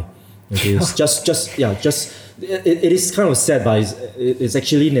standby. Okay, it's it is kind of sad, but it's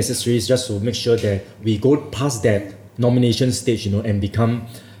actually necessary just to make sure that we go past that nomination stage, and become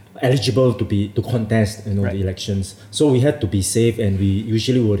eligible to contest, the elections. So we had to be safe, and we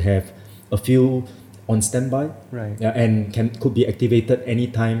usually would have a few on standby, Right. and could be activated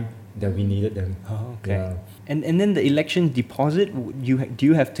anytime that we needed them. Oh, okay. Yeah. And then the election deposit, do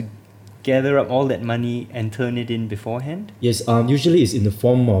you have to gather up all that money and turn it in beforehand? Yes, usually it's in the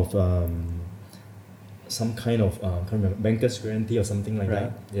form of some kind of can't remember, banker's guarantee or something like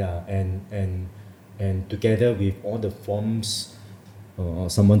Right. that. Yeah, and together with all the forms, or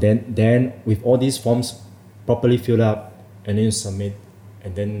someone then with all these forms properly filled up, and then you submit,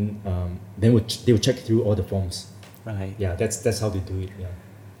 and then they will check through all the forms. Right. Yeah, that's how they do it. Yeah.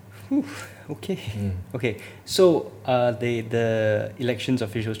 Okay. Okay. So the elections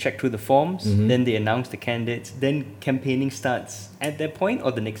officials check through the forms, then they announce the candidates, then campaigning starts at that point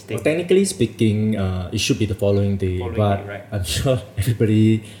or the next day? Well, technically speaking, it should be the following day, Following but day, right. I'm sure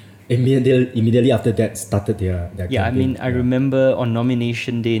everybody immediately after that started their Yeah, I campaign. mean, I remember on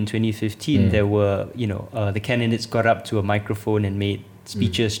nomination day in 2015, there were, the candidates got up to a microphone and made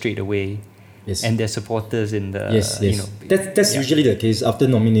speeches straight away. Yes. And their supporters in the, Yes. That's usually the case after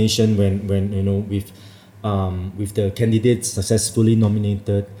nomination when with the candidates successfully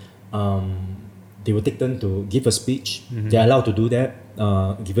nominated, they will take turn to give a speech. They're allowed to do that.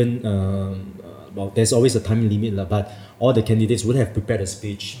 Given there's always a time limit, but all the candidates would have prepared a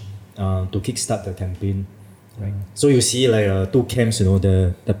speech to kickstart the campaign. Right. So you see like two camps,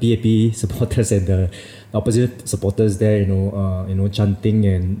 the PAP supporters and the opposition supporters there, chanting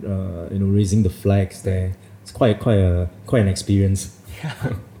and raising the flags there. It's quite an experience.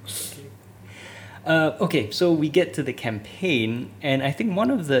 Okay, so we get to the campaign, and I think one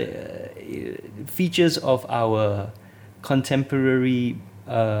of the features of our contemporary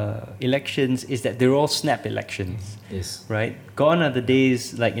elections is that they're all snap elections. Yes. Right? Gone are the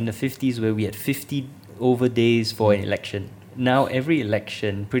days like in the 50s where we had 50 over days for an election. Now every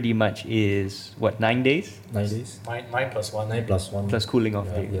election pretty much is, 9 days? 9 days? 9+1. 9+1. Plus cooling off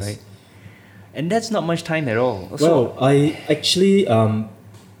day, yes. right? And that's not much time at all. Well, I actually,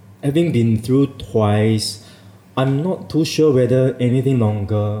 having been through twice, I'm not too sure whether anything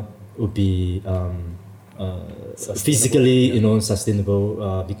longer would be physically,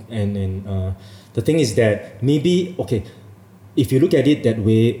 sustainable. And the thing is that maybe, okay, if you look at it that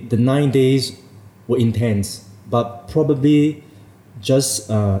way, the 9 days were intense, but probably just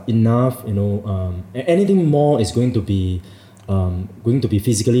enough. Anything more is going to be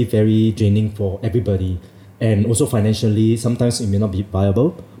physically very draining for everybody, and also financially sometimes it may not be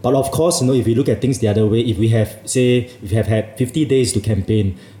viable. But of course, if you look at things the other way, if we have had 50 days to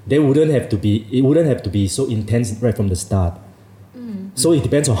campaign, it wouldn't have to be so intense right from the start. So it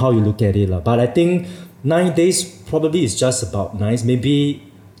depends on how you look at it. But I think 9 days probably is just about nice. Maybe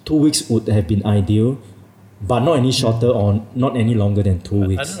 2 weeks would have been ideal, but not any shorter or not any longer than 2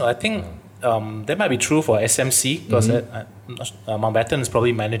 weeks. I don't know. I think that might be true for SMC because Mountbatten is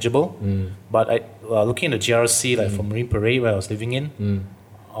probably manageable. But looking at the GRC, like from Marine Parade where I was living in,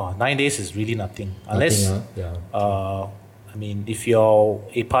 9 days is really nothing. Unless, I mean, if you're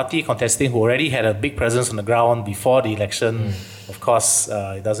a party contesting who already had a big presence on the ground before the election, of course,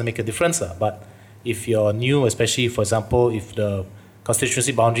 it doesn't make a difference. But if you're new, especially, for example, if the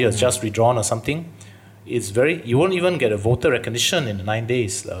constituency boundary has just redrawn or something, you won't even get a voter recognition in the 9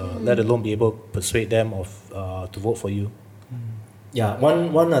 days, let alone be able to persuade them to vote for you. Yeah,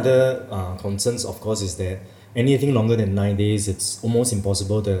 one other concerns, of course, is that anything longer than 9 days, it's almost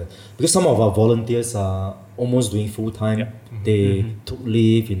impossible because some of our volunteers are almost doing full time. Yeah. They took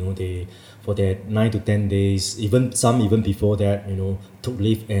leave, for that 9 to 10 days. Some before that, took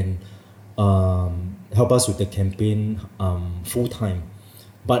leave and help us with the campaign full time.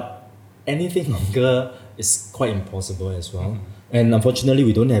 But anything longer is quite impossible as well. And unfortunately,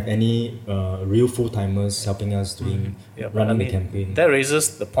 we don't have any real full-timers helping us running the campaign. That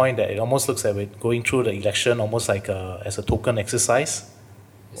raises the point that it almost looks like we're going through the election almost like as a token exercise.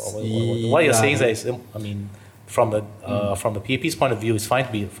 What you're saying is that from the PAP's point of view, it's fine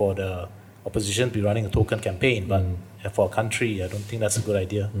for the opposition to be running a token campaign, but for a country, I don't think that's a good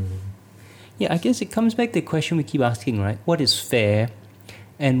idea. Yeah, I guess it comes back to the question we keep asking, right? What is fair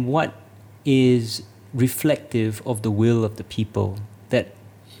and what is reflective of the will of the people? That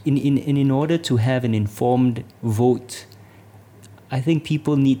in order to have an informed vote, I think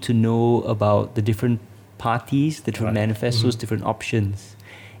people need to know about the different parties, the different manifestos, different options.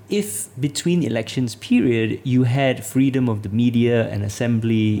 If between elections period you had freedom of the media and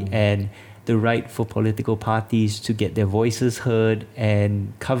assembly and the right for political parties to get their voices heard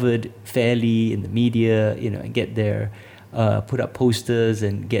and covered fairly in the media, and get their put up posters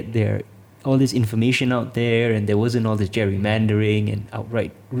and get their all this information out there, and there wasn't all this gerrymandering and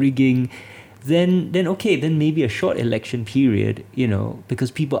outright rigging, then maybe a short election period, because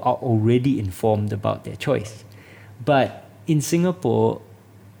people are already informed about their choice. But in Singapore,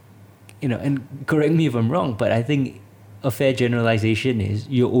 and correct me if I'm wrong, but I think a fair generalization is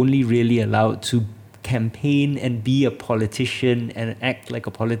you're only really allowed to campaign and be a politician and act like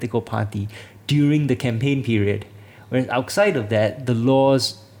a political party during the campaign period. Whereas outside of that, the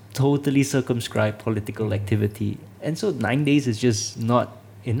laws totally circumscribe political activity. And so 9 days is just not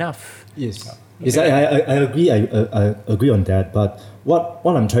enough. Yes. Yes, I agree. I agree on that. But what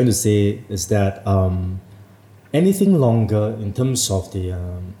I'm trying to say is that anything longer in terms of the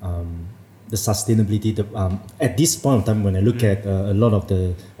sustainability, at this point of time, when I look at a lot of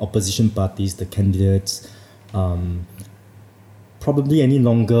the opposition parties, the candidates, probably any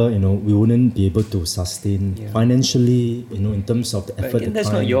longer, we wouldn't be able to sustain financially, in terms of the effort. But again, that's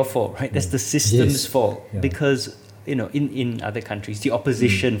not your fault, right? That's the system's fault. Yeah. Because, in other countries, the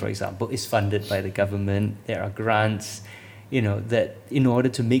opposition, for example, is funded by the government. There are grants, that in order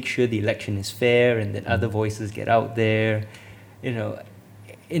to make sure the election is fair and that other voices get out there,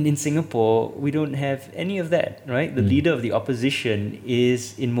 in Singapore, we don't have any of that, right? The leader of the opposition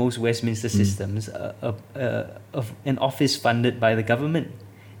is, in most Westminster systems, an office funded by the government,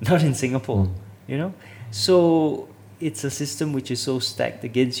 not in Singapore, So, it's a system which is so stacked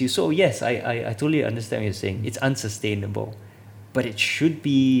against you. So yes, I totally understand what you're saying. It's unsustainable, but it should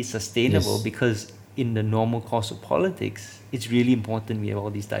be sustainable because in the normal course of politics, it's really important we have all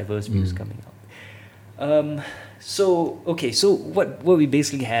these diverse views coming out. So what we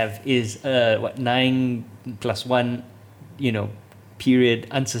basically have is 9 plus 1, period,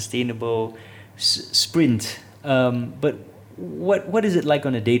 unsustainable sprint. But what is it like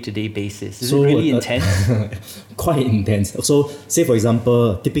on a day-to-day basis? Is it really intense? Quite intense. So, say for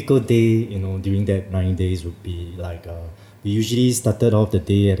example, a typical day, during that 9 days would be like we usually started off the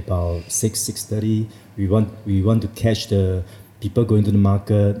day at about 6:30. We want to catch the people going to the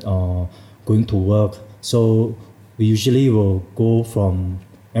market or going to work. So we usually will go from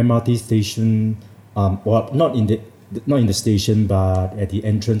MRT station, not in the station, but at the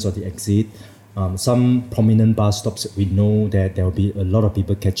entrance or the exit. Some prominent bus stops, we know that there will be a lot of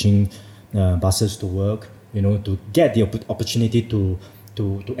people catching buses to work, to get the opportunity to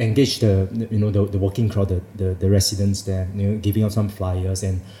engage the working crowd, the residents there, giving out some flyers,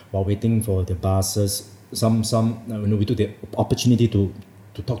 and while waiting for the buses, we took the opportunity to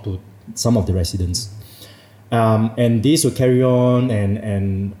talk to some of the residents, and this will carry on,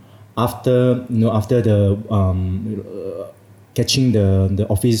 and after the catching the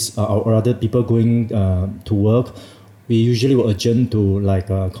office or other people going to work, we usually will adjourn to like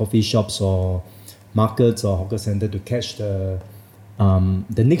coffee shops or markets or hawker center to catch the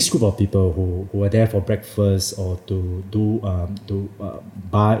next group of people who are there for breakfast or to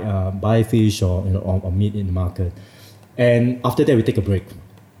buy fish or meat in the market. And after that we take a break,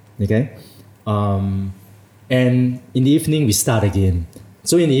 okay? And in the evening we start again.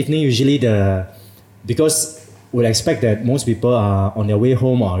 So in the evening usually because we'll expect that most people are on their way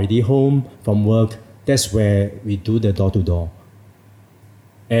home or already home from work. That's where we do the door-to-door.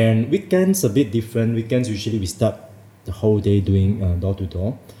 And weekends a bit different. Weekends usually we start the whole day doing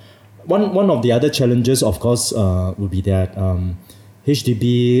door-to-door. One of the other challenges, of course, would be that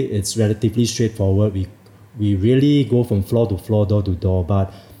HDB, it's relatively straightforward. We really go from floor to floor, door-to-door.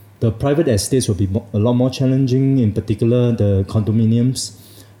 But the private estates will be a lot more challenging, in particular the condominiums.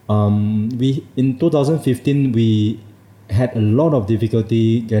 In 2015, we had a lot of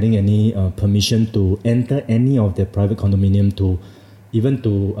difficulty getting any permission to enter any of the private condominium to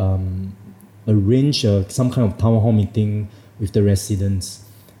arrange some kind of town hall meeting with the residents.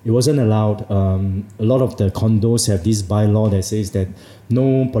 It wasn't allowed. A lot of the condos have this bylaw that says that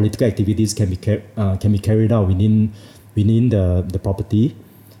no political activities can be carried out within the property.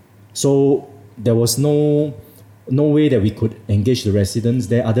 So there was no way that we could engage the residents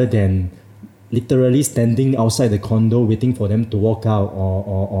there other than literally standing outside the condo waiting for them to walk out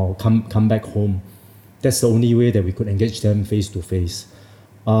or come back home. That's the only way that we could engage them face to face.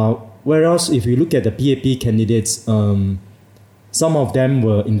 Whereas if you look at the PAP candidates, some of them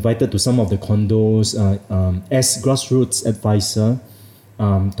were invited to some of the condos as grassroots advisor,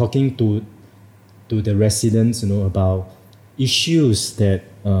 talking to the residents, about issues that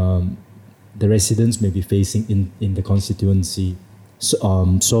the residents may be facing in the constituency.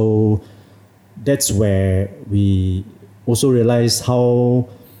 So that's where we also realize how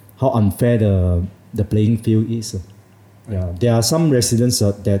unfair the playing field is. Yeah, there are some residents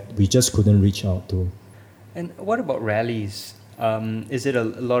that we just couldn't reach out to. And what about rallies? Is it a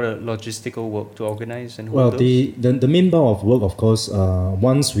lot of logistical work to organize and hold those? The main bulk of work, of course,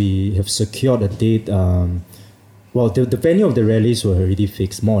 once we have secured a date, the venue of the rallies were already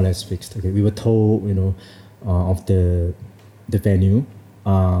fixed, more or less fixed. Okay, we were told, of the venue.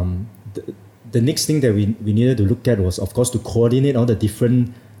 The next thing that we needed to look at was, of course, to coordinate all the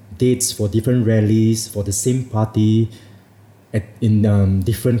different dates for different rallies for the same party in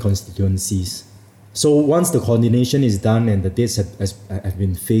different constituencies. So once the coordination is done and the dates have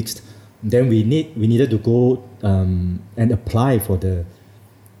been fixed, then we needed to go and apply for the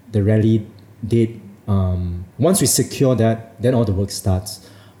rally date. Once we secure that, then all the work starts.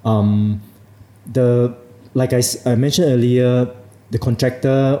 Like I mentioned earlier, the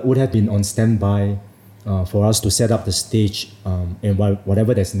contractor would have been on standby for us to set up the stage and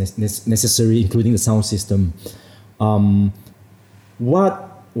whatever that's necessary, including the sound system. What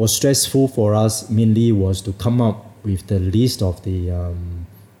was stressful for us mainly was to come up with the list of the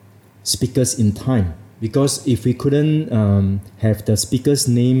speakers in time, because if we couldn't have the speakers'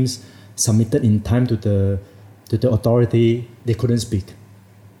 names submitted in time to the authority, they couldn't speak.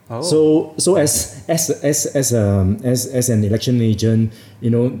 Oh. So as an election agent,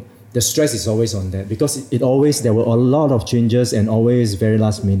 the stress is always on that, because there were a lot of changes and always very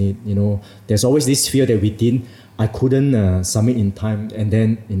last minute. There's always this fear that we didn't I couldn't submit in time, and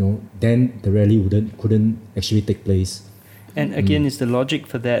then then the rally couldn't actually take place. And again, is the logic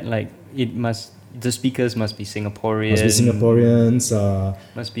for that like the speakers must be Singaporean? Must be Singaporeans.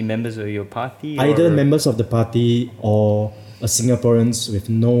 Must be members of your party? Either members of the party or Singaporeans with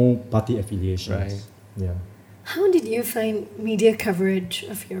no party affiliations. Right. Yeah. How did you find media coverage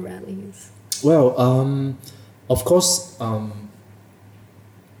of your rallies? Well, of course,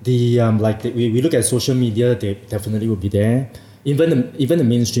 we look at social media, they definitely will be there. Even the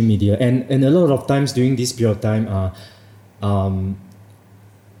mainstream media, and a lot of times during this period of time,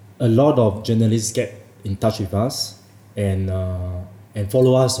 a lot of journalists get in touch with us and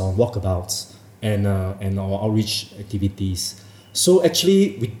follow us on walkabouts and our outreach activities. So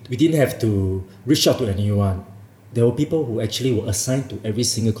actually, we didn't have to reach out to anyone. There were people who actually were assigned to every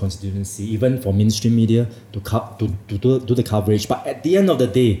single constituency, even for mainstream media, to do the coverage. But at the end of the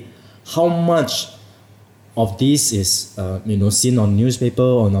day, how much of this is seen on newspaper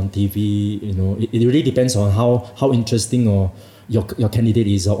or on TV? It really depends on how interesting or your candidate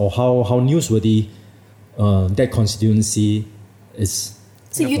is, or how newsworthy that constituency is.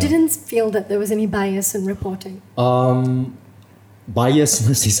 So you didn't feel that there was any bias in reporting?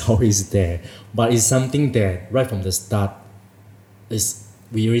 Biasness is always there, but it's something that right from the start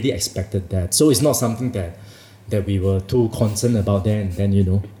we already expected that. So it's not something that we were too concerned about that, and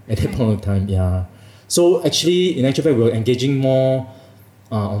then at that point of time, yeah. So actually, in actual fact, we were engaging more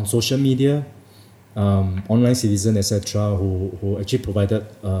on social media, online citizen, etc., who actually provided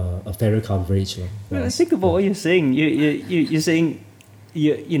a fairer coverage. Well, think about what you're saying. You're saying,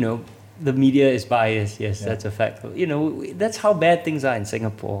 the media is biased. Yes, that's a fact. That's how bad things are in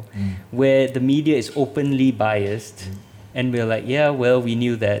Singapore, where the media is openly biased, and we're like, yeah, well, we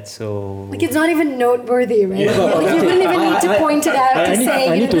knew that, so... Like, it's not even noteworthy, right? Yeah, you wouldn't even need to point it out to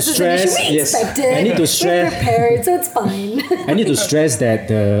say, this is an issue we expected. I need to stress... We're prepared, so it's fine. I need to stress that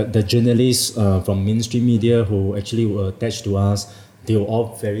the journalists from mainstream media who actually were attached to us, they were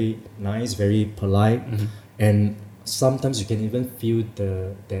all very nice, very polite, and sometimes you can even feel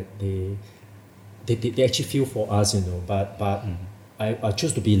that they actually feel for us, But I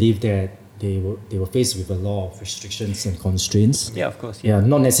choose to believe that they were faced with a lot of restrictions and constraints. Yeah, of course. Yeah,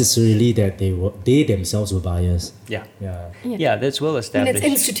 not necessarily that they themselves were biased. Yeah. Yeah. That's well established. And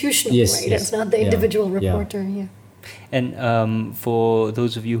it's institutional, yes, right? yes. It's not the individual reporter. Yeah. And for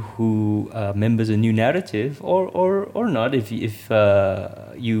those of you who are members of New Narrative, or not, if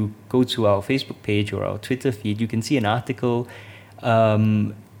you go to our Facebook page or our Twitter feed, you can see an article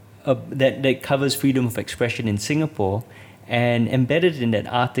that covers freedom of expression in Singapore. And embedded in that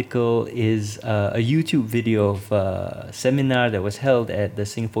article is a YouTube video of a seminar that was held at the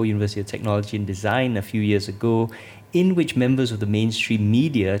Singapore University of Technology and Design a few years ago, in which members of the mainstream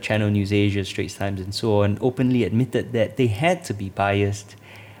media, Channel News Asia, Straits Times and so on, openly admitted that they had to be biased,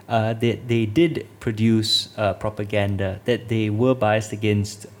 that they did produce propaganda, that they were biased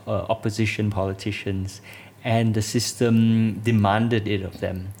against opposition politicians, and the system demanded it of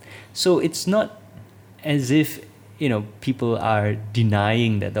them. So it's not as if people are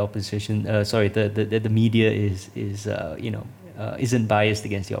denying that the opposition, the media isn't biased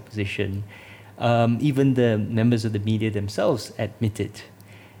against the opposition. Even the members of the media themselves admit it,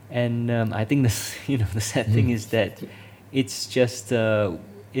 and I think the sad thing is that it's just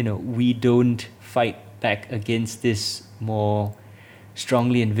we don't fight back against this more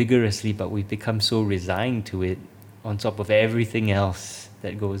strongly and vigorously, but we've become so resigned to it on top of everything else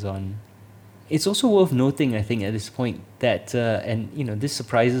that goes on. It's also worth noting, I think, at this point that, this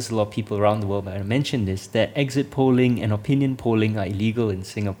surprises a lot of people around the world, but I mentioned this, that exit polling and opinion polling are illegal in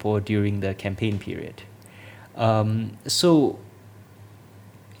Singapore during the campaign period. So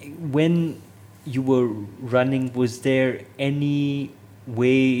when you were running, was there any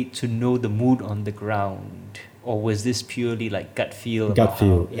way to know the mood on the ground? Or was this purely like gut feel? Gut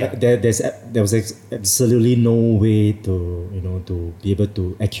feel. There was absolutely no way to be able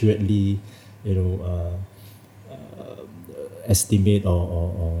to accurately estimate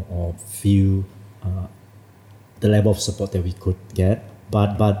or feel the level of support that we could get.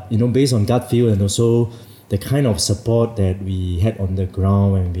 But based on gut feel and also the kind of support that we had on the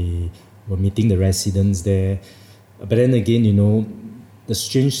ground when we were meeting the residents there. But then again, the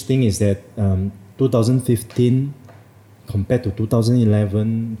strange thing is that 2015 compared to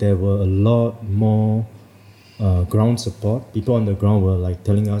 2011, there were a lot more ground support. People on the ground were like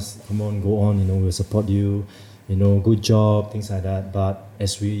telling us, come on, go on, we'll support you, good job, things like that. But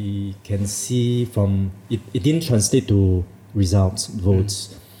as we can see from it, it didn't translate to results,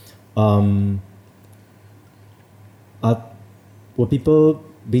 votes. Were people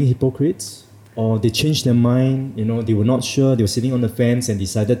being hypocrites? or they changed their mind. They were not sure. They were sitting on the fence and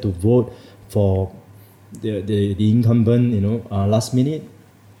decided to vote for the incumbent. Last minute.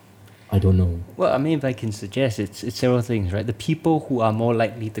 I don't know. Well, I mean, if I can suggest, it's several things, right? The people who are more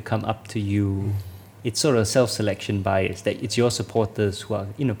likely to come up to you, it's sort of self-selection bias, that it's your supporters who are,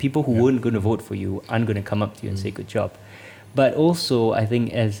 people who weren't going to vote for you aren't going to come up to you and say good job. But also, I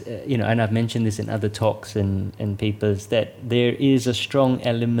think as, and I've mentioned this in other talks and papers, that there is a strong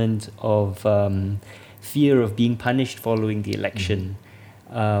element of fear of being punished following the election.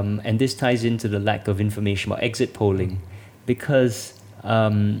 And this ties into the lack of information about exit polling, because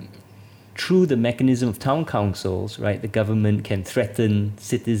through the mechanism of town councils, right, the government can threaten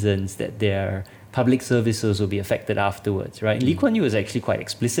citizens that their public services will be affected afterwards, right? And Lee Kuan Yew was actually quite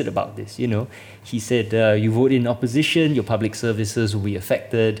explicit about this, He said, you vote in opposition, your public services will be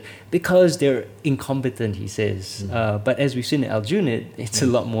affected because they're incompetent, he says. But as we've seen in Aljunied, it's a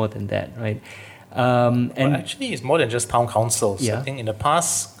lot more than that, right? And actually, it's more than just town councils. Yeah. I think in the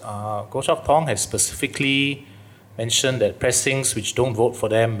past, Goh Chok Tong has specifically mentioned that precincts which don't vote for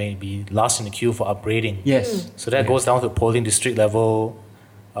them may be last in the queue for upgrading. Yes. So that goes down to polling district level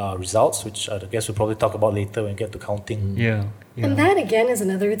results, which I guess we'll probably talk about later when we get to counting. Yeah. And that again is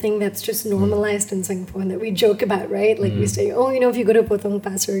another thing that's just normalized in Singapore and that we joke about, right? Like we say, if you go to Potong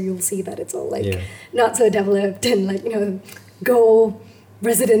Pasir, you'll see that it's all not so developed and go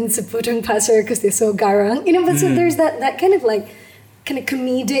residents of Potong Pasir because they're so garang. But so there's that kind of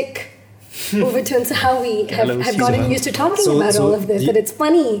comedic overtones to how we have gotten used to talking about all of this, that it's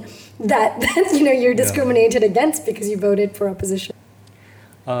funny that you're discriminated against because you voted for opposition.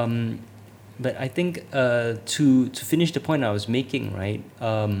 But I think to finish the point I was making, right,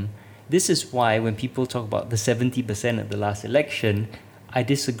 this is why when people talk about the 70% of the last election, I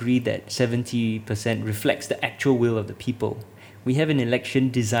disagree that 70% reflects the actual will of the people. We have an election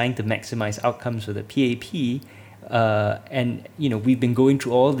designed to maximize outcomes for the PAP, and we've been going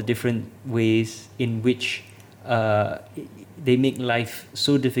through all the different ways in which they make life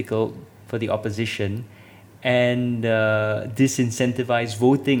so difficult for the opposition and disincentivize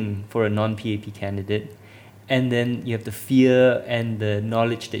voting for a non-PAP candidate. And then you have the fear and the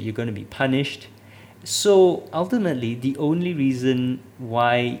knowledge that you're going to be punished. So ultimately, the only reason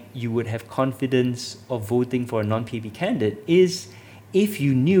why you would have confidence of voting for a non-PAP candidate is if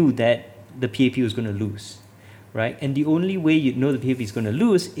you knew that the PAP was going to lose, right? And the only way you'd know the PAP is going to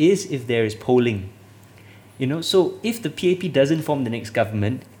lose is if there is polling. So if the PAP doesn't form the next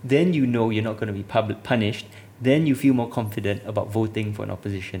government, then you're not going to be punished. Then you feel more confident about voting for an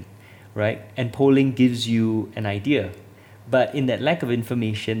opposition, right? And polling gives you an idea. But in that lack of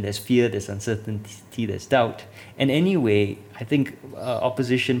information, there's fear, there's uncertainty, there's doubt. And anyway, I think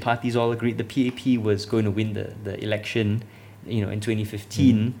opposition parties all agreed the PAP was going to win the election, in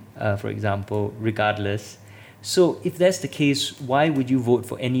 2015, for example, regardless. So if that's the case, why would you vote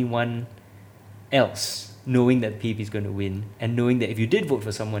for anyone else, knowing that the PAP is going to win, and knowing that if you did vote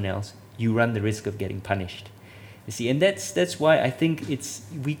for someone else, you run the risk of getting punished? You see, and that's why I think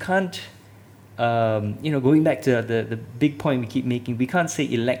we can't, going back to the big point we keep making, we can't say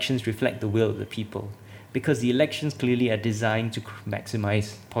elections reflect the will of the people, because the elections clearly are designed to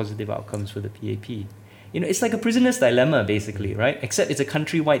maximize positive outcomes for the PAP. It's like a prisoner's dilemma, basically, right? Except it's a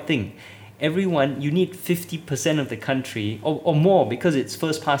countrywide thing. Everyone, you need 50% of the country or more, because it's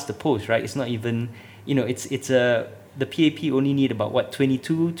first past the post, right? It's not even, the PAP only need about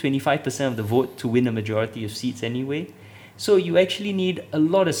 25% of the vote to win a majority of seats anyway. So you actually need a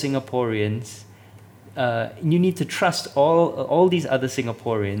lot of Singaporeans. You need to trust all these other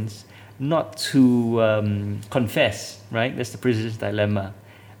Singaporeans not to confess, right? That's the prisoner's dilemma.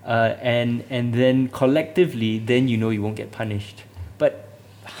 And then collectively, then you won't get punished. But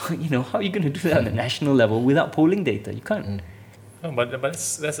how are you going to do that on a national level without polling data? You can't. No, but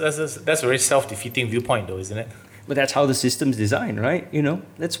that's a very self-defeating viewpoint, though, isn't it? But that's how the system's designed, right?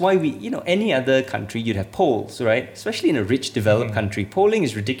 That's why any other country, you'd have polls, right? Especially in a rich, developed country. Polling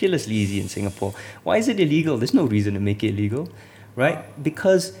is ridiculously easy in Singapore. Why is it illegal? There's no reason to make it illegal, right?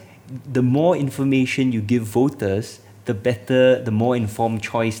 Because the more information you give voters, the better, the more informed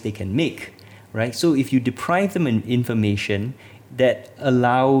choice they can make, right? So if you deprive them of information, that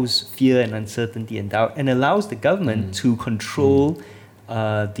allows fear and uncertainty and doubt, and allows the government to control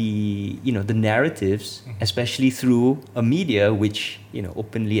the narratives, especially through a media which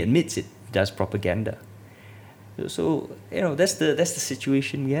openly admits it does propaganda. So that's the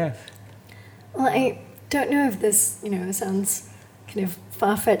situation we have. Well, I don't know if this sounds kind of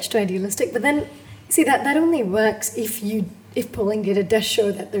far-fetched or idealistic, but then see that only works if polling data does show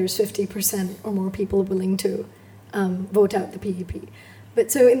that there's 50% or more people willing to vote out the PAP.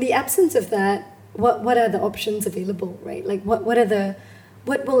 But so in the absence of that, what are the options available, right? Like what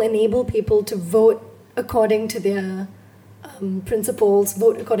will enable people to vote according to their principles,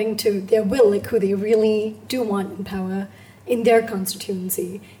 vote according to their will, like who they really do want in power in their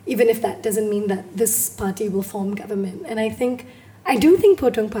constituency, even if that doesn't mean that this party will form government. And I do think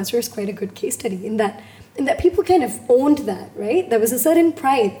Potong Pasir is quite a good case study in that people kind of owned that, right? There was a certain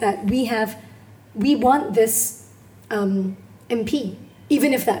pride that we want this MP,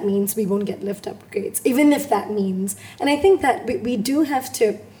 even if that means we won't get lift upgrades, even if that means, and I think that we do have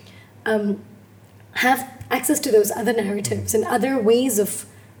to have access to those other narratives and other ways of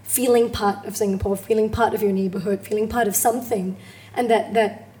feeling part of Singapore, feeling part of your neighborhood, feeling part of something, and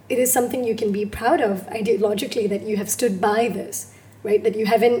that it is something you can be proud of ideologically, that you have stood by this, right? That you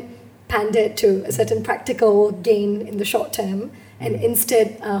haven't pandered to a certain practical gain in the short term and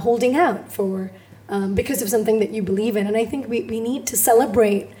instead holding out for because of something that you believe in. And I think we need to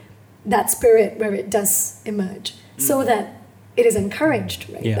celebrate that spirit where it does emerge so that it is encouraged,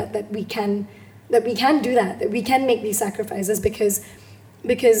 right? Yeah. That we can do that we can make these sacrifices because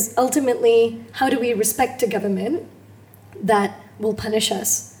ultimately, how do we respect a government that will punish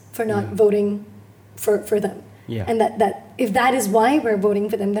us for not voting for them? Yeah. And that if that is why we're voting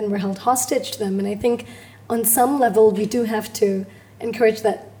for them, then we're held hostage to them. And I think on some level, we do have to encourage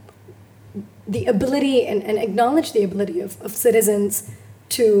that the ability and acknowledge the ability of citizens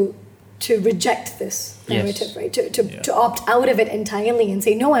to reject this narrative, Yes. right? To opt out of it entirely and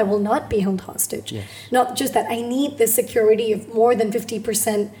say, no, I will not be held hostage. Yes. Not just that I need the security of more than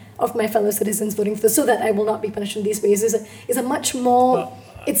 50% of my fellow citizens voting for this so that I will not be punished in these ways is a much more,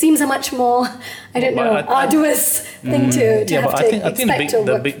 it seems a much more, arduous thing to have to expect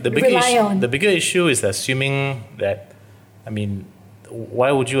or rely on. The bigger issue is assuming that,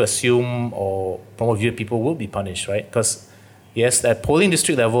 why would you assume or from a view people will be punished, right? Because yes, at polling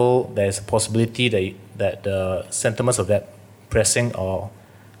district level, there's a possibility that the sentiments of that pressing are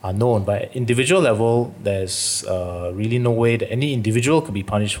known. But at individual level, there's really no way that any individual could be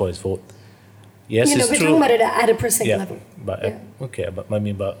punished for his vote. Yes, it's we're true. talking about it at a precinct level.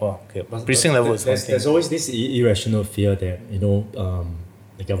 Precinct level is one thing. There's always this irrational fear that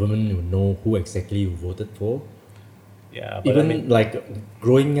the government will know who exactly you voted for. Yeah, but Even like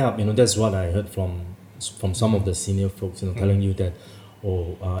growing up, that's what I heard from some of the senior folks, telling you that,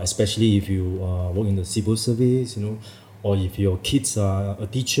 especially if you work in the civil service, or if your kids are a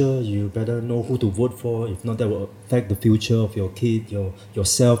teacher, you better know who to vote for. If not, that will affect the future of your kid,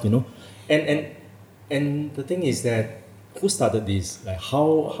 yourself, And the thing is that who started this? Like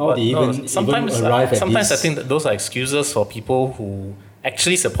how they even arrive at this? Sometimes I think that those are excuses for people who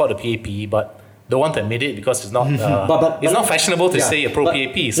actually support the PAP but don't want to admit it because it's not it's not fashionable to say a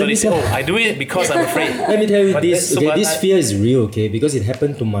pro-PAP. So they say, I do it because I'm afraid. Let me tell you this. This fear is real, because it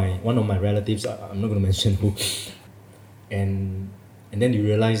happened to one of my relatives. I'm not going to mention who. And then you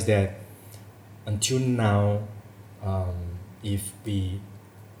realize that until now, if we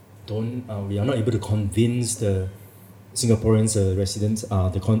are not able to convince the Singaporeans, residents,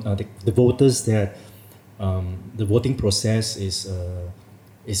 the voters that the voting process is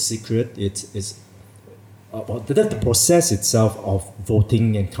secret. The process itself of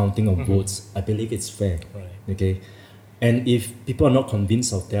voting and counting of votes, I believe it's fair. Right. Okay, and if people are not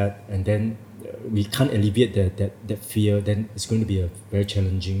convinced of that, and then we can't alleviate that fear, then it's going to be a very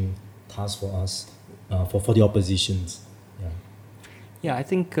challenging task for us, for the oppositions. Yeah, I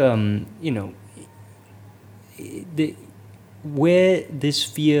think where this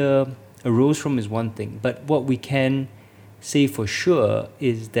fear arose from is one thing, but what we can say for sure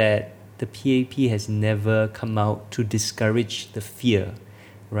is that the PAP has never come out to discourage the fear,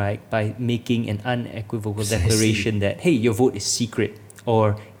 right? By making an unequivocal declaration that, hey, your vote is secret,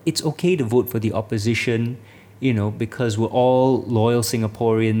 or it's okay to vote for the opposition, because we're all loyal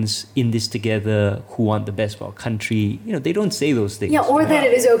Singaporeans in this together who want the best for our country. They don't say those things. Yeah, or that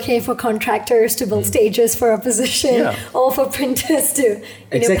it is okay for contractors to build stages for opposition, or for printers to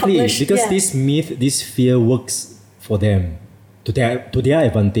publish. Because this myth, this fear works for them to their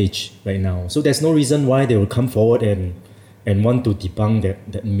advantage right now. So there's no reason why they will come forward and want to debunk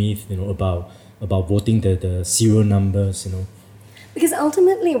that myth, about voting the serial numbers, Because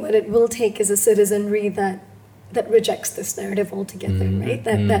ultimately, what it will take is a citizenry that rejects this narrative altogether, right?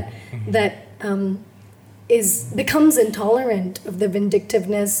 That becomes intolerant of the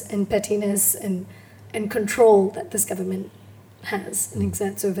vindictiveness and pettiness and control that this government has and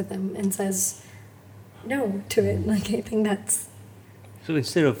exerts over them, and says no to it. I think that's. So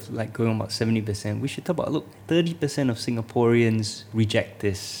instead of going about 70%, we should talk about 30% of Singaporeans reject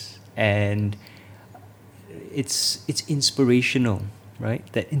this, and it's inspirational, right?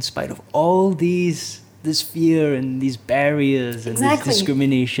 That in spite of all this fear and these barriers and this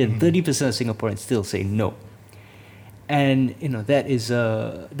discrimination, 30% of Singaporeans still say no. And that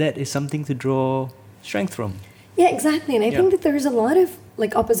is something to draw strength from. Yeah, exactly. And I think that there's a lot of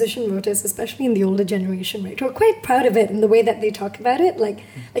opposition voters, especially in the older generation, right, who are quite proud of it in the way that they talk about it.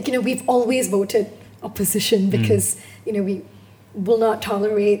 We've always voted opposition because we will not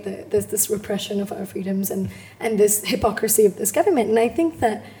tolerate this repression of our freedoms and this hypocrisy of this government. And I think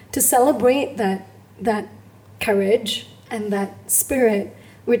that to celebrate that courage and that spirit,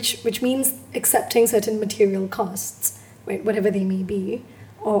 which means accepting certain material costs, right, whatever they may be,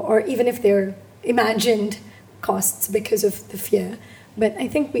 or even if they're imagined costs because of the fear. But I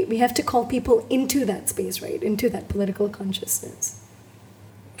think we have to call people into that space, right, into that political consciousness.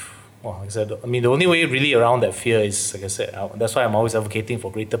 Well, like I said, the only way really around that fear is, like I said, that's why I'm always advocating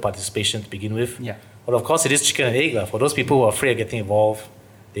for greater participation to begin with. Yeah. But of course, it is chicken and egg. For those people who are afraid of getting involved,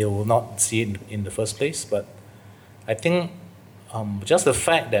 they will not see it in the first place. But I think just the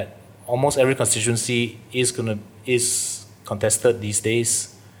fact that almost every constituency is contested these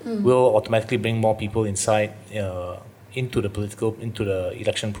days will automatically bring more people inside into the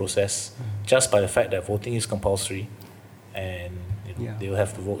election process, just by the fact that voting is compulsory, and they will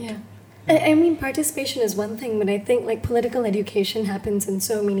have to vote. Yeah. Participation is one thing, but I think political education happens in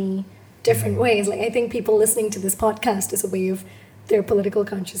so many different ways. I think people listening to this podcast is a way of their political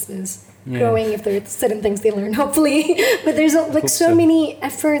consciousness growing, if there are certain things they learn, hopefully. But there's so many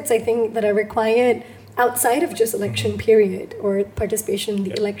efforts, I think, that are required outside of just election period or participation in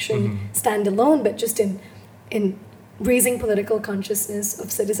the election standalone, but just in raising political consciousness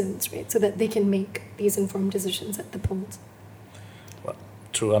of citizens, right, so that they can make these informed decisions at the polls. Well,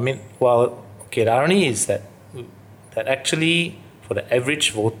 true. The irony is that actually for the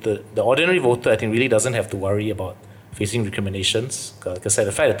average voter, the ordinary voter, I think really doesn't have to worry about facing recriminations. Because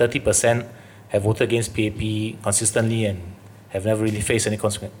the fact that 30% have voted against PAP consistently and have never really faced any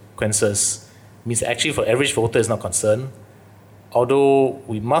consequences means actually for average voter is not concerned. Although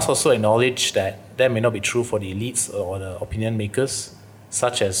we must also acknowledge that may not be true for the elites or the opinion makers,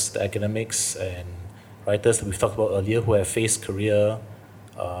 such as the academics and writers that we've talked about earlier, who have faced career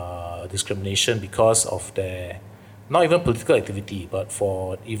discrimination because of their, not even political activity, but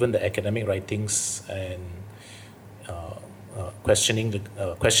for even the academic writings and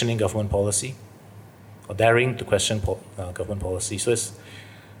questioning government policy, or daring to question government policy. So it's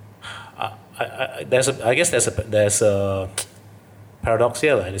I guess there's a paradox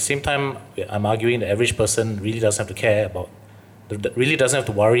here. At the same time, I'm arguing the average person really doesn't have to care about, really doesn't have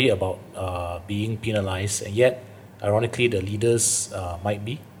to worry about being penalized, and yet, ironically, the leaders might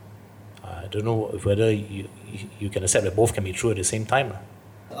be. I don't know whether you can accept that both can be true at the same time.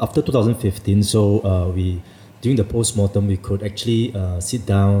 After 2015, during the post-mortem, we could actually sit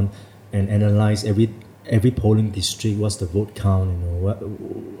down and analyze every polling district, what's the vote count,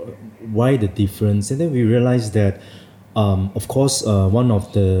 why the difference, and then we realized that, of course, one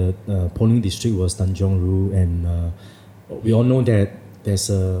of the polling district was Tanjong Rhu, and we all know that there's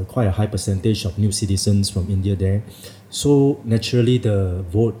quite a high percentage of new citizens from India there. So naturally, the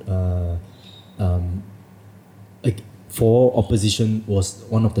vote for opposition was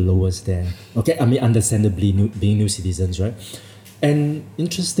one of the lowest there. Okay, understandably, being new citizens, right? And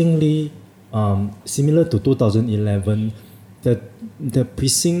interestingly, similar to 2011, the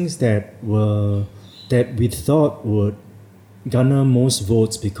precincts that we thought would garner most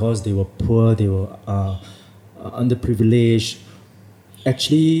votes because they were poor, they were underprivileged.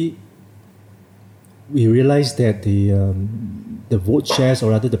 Actually, we realized that the vote shares,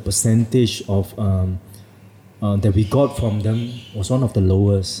 or rather the percentage of that we got from them, was one of the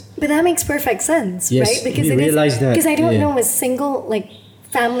lowest. But that makes perfect sense, yes, right? Because we realized that. Because I don't know a single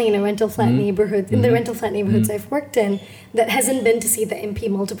family in a rental flat neighborhood, in the rental flat neighborhoods I've worked in, that hasn't been to see the MP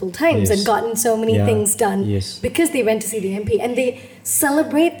multiple times and gotten so many things done because they went to see the MP, and they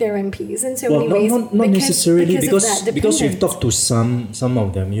celebrate their MPs in so many ways. Not necessarily, because you've talked to some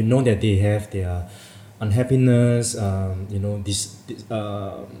of them, you know that they have their unhappiness,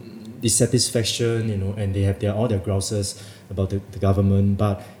 dissatisfaction, and they have all their grouses about the government.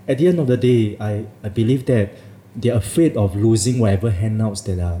 But at the end of the day, I believe that they're afraid of losing whatever handouts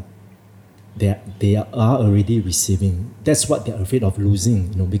that they are already receiving. That's what they're afraid of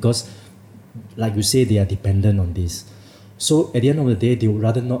losing, because, like you say, they are dependent on this. So at the end of the day, they would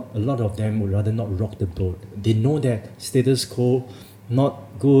rather not. A lot of them would rather not rock the boat. They know that status quo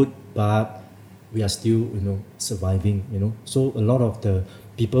not good, but we are still, surviving. So a lot of the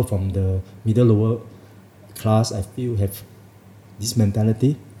people from the middle lower class, I feel, have this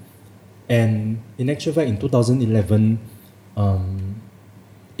mentality. And in actual fact, in 2011,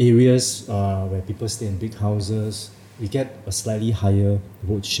 areas where people stay in big houses, we get a slightly higher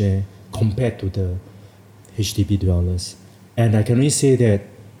vote share compared to the HDB dwellers. And I can only say that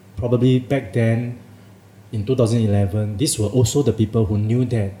probably back then, in 2011, these were also the people who knew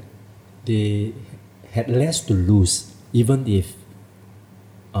that they had less to lose, even if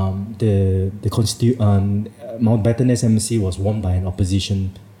the Mountbatten SMC was won by an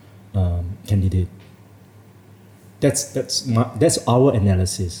opposition candidate. That's our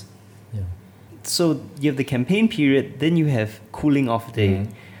analysis. Yeah. So you have the campaign period, then you have cooling off day,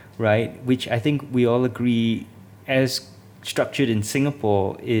 right? Which I think we all agree, as structured in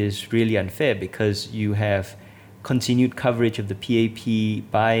Singapore, is really unfair because you have continued coverage of the PAP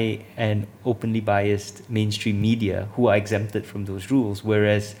by an openly biased mainstream media who are exempted from those rules,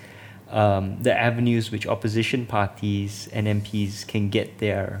 whereas the avenues which opposition parties and MPs can get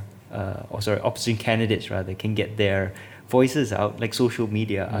their, opposition candidates rather, can get their voices out, like social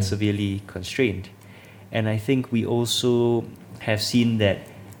media, are severely constrained. And I think we also have seen that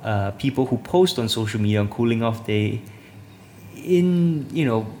people who post on social media on cooling off day in,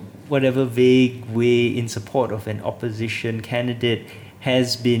 whatever vague way in support of an opposition candidate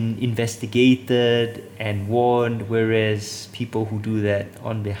has been investigated and warned, whereas people who do that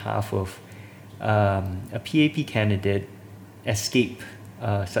on behalf of a PAP candidate escape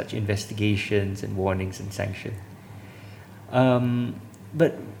such investigations and warnings and sanction.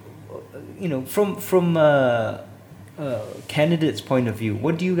 But from candidate's point of view,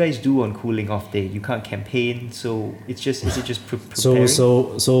 what do you guys do on cooling off day? You can't campaign, so is it just preparing?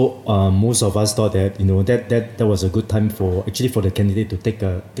 So most of us thought that that was a good time for the candidate to take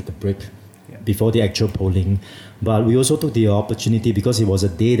a break before the actual polling. But we also took the opportunity because it was a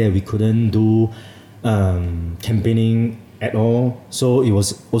day that we couldn't do campaigning at all. So it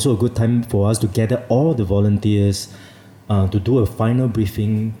was also a good time for us to gather all the volunteers to do a final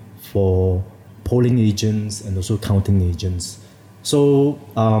briefing for polling agents and also counting agents. So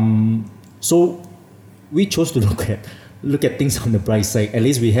we chose to look at things on the bright side. At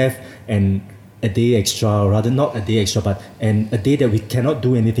least we have a day extra, or rather not a day extra, but a day that we cannot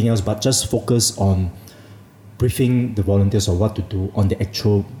do anything else but just focus on briefing the volunteers on what to do on the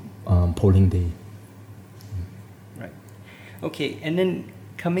actual polling day. Right. Okay, and then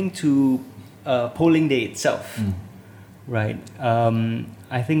coming to polling day itself, right?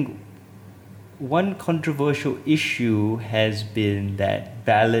 I think one controversial issue has been that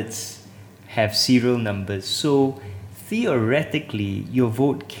ballots have serial numbers. So theoretically, your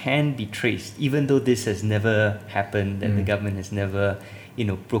vote can be traced, even though this has never happened and the government has never,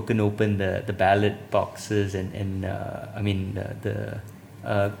 broken open the ballot boxes and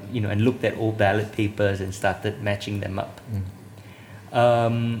looked at old ballot papers and started matching them up.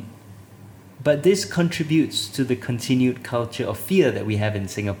 But this contributes to the continued culture of fear that we have in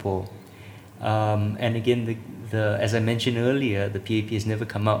Singapore. And again, as I mentioned earlier, the PAP has never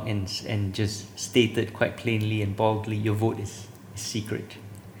come out and just stated quite plainly and boldly, your vote is secret.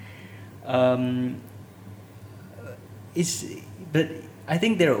 But I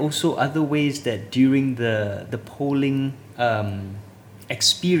think there are also other ways that during the polling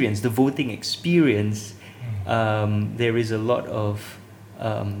experience, the voting experience, there is a lot of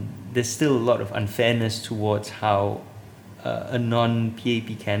there's still a lot of unfairness towards how a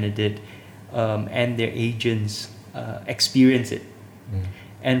non-PAP candidate and their agents experience it.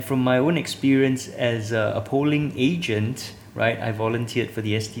 And from my own experience as a polling agent, right, I volunteered for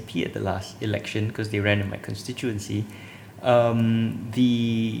the STP at the last election because they ran in my constituency.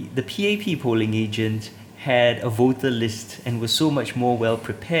 The PAP polling agent had a voter list and was so much more well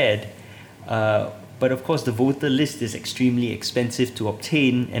prepared. But of course, the voter list is extremely expensive to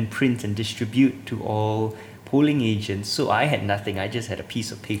obtain and print and distribute to all polling agents. So I had nothing. I just had a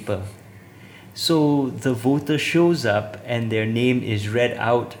piece of paper. So the voter shows up and their name is read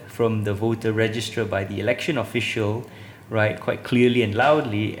out from the voter register by the election official, right, quite clearly and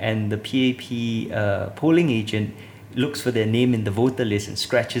loudly, and the PAP polling agent looks for their name in the voter list and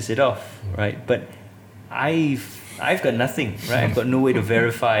scratches it off, right? But I've got nothing, right? I've got no way to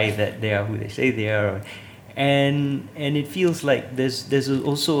verify that they are who they say they are, and it feels like there's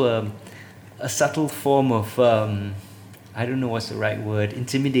also a subtle form of I don't know what's the right word.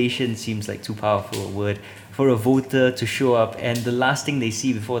 Intimidation seems like too powerful a word for a voter to show up, and the last thing they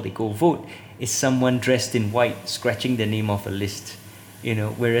see before they go vote is someone dressed in white scratching their name off a list,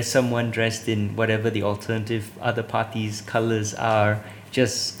 whereas someone dressed in whatever the alternative other parties' colors are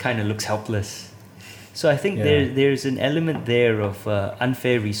just kind of looks helpless. So I think there's an element there of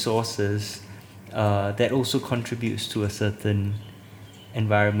unfair resources that also contributes to a certain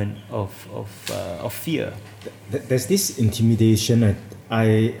environment of fear. There's this intimidation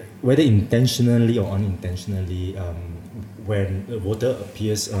whether intentionally or unintentionally, when a voter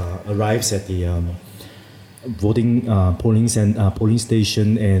arrives at the voting polling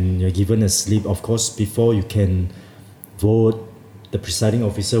station and you're given a slip, of course, before you can vote, the presiding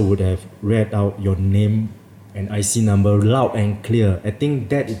officer would have read out your name and IC number loud and clear. I think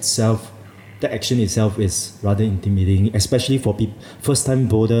that action itself is rather intimidating, especially for first-time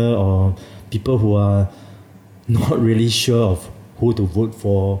voter or people who are not really sure of who to vote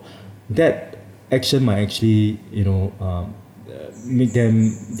for. That action might actually, make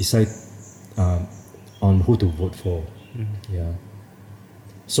them decide on who to vote for. Mm-hmm. Yeah.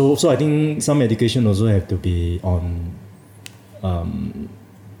 So I think some education also have to be on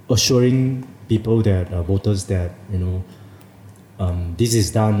assuring people that voters that this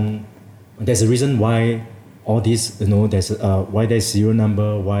is done. There's a reason why all this, there's why there's serial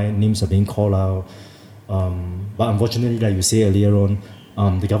number, why names are being called out. But unfortunately, like you say earlier on,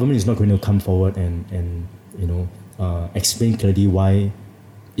 the government is not going to come forward and explain clearly why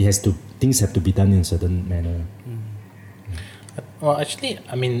things have to be done in a certain manner. Well, actually,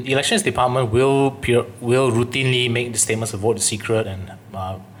 I mean, the elections department will routinely make the statements of vote secret and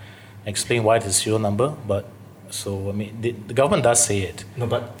explain why it's a serial number. But so I mean, the government does say it. No,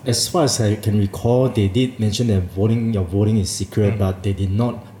 but as far as I can recall, they did mention that your voting is secret, but they did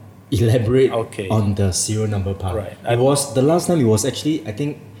not elaborate on the serial number part. Right. It was the last time. It was actually, I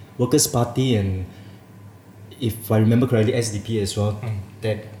think, Workers' Party and, if I remember correctly, SDP as well,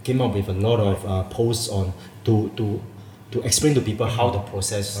 that came up with a lot of posts on to explain to people how the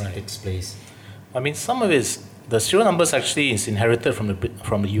process takes place. I mean, some of the serial numbers actually is inherited from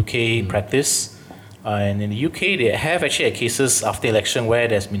the UK practice, and in the UK they have actually had cases after election where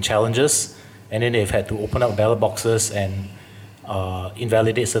there's been challenges, and then they've had to open up ballot boxes and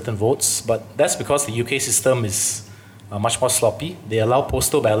invalidate certain votes. But that's because the UK system is much more sloppy. They allow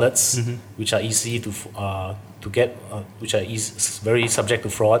postal ballots, which are easy to get, which are very subject to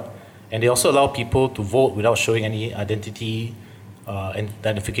fraud. And they also allow people to vote without showing any identity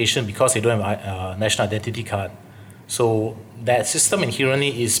identification because they don't have a national identity card. So that system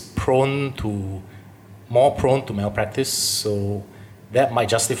inherently is more prone to malpractice. So that might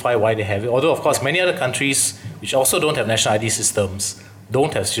justify why they have it. Although, of course, many other countries which also don't have national ID systems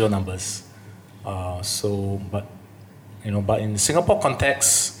don't have serial numbers. But in the Singapore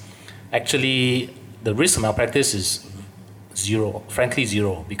context, actually, the risk of malpractice is frankly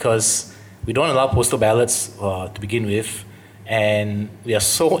zero, because we don't allow postal ballots to begin with, and we are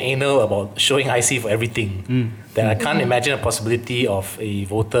so anal about showing IC for everything that I can't imagine a possibility of a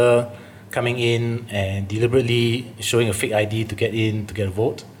voter coming in and deliberately showing a fake ID to get a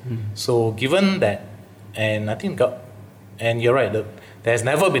vote. So given that, and I think, and you're right, there has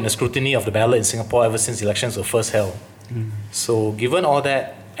never been a scrutiny of the ballot in Singapore ever since elections were first held. So given all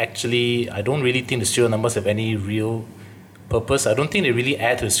that, actually, I don't really think the serial numbers have any real purpose. I don't think they really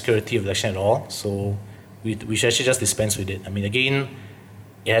add to the security of the election at all. So we should actually just dispense with it. I mean, again,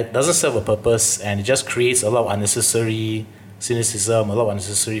 it doesn't serve a purpose, and it just creates a lot of unnecessary cynicism, a lot of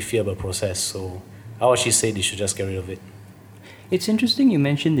unnecessary fear about the process. So I would actually say they should just get rid of it. It's interesting you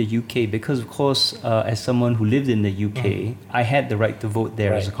mentioned the UK because, of course, as someone who lived in the UK, I had the right to vote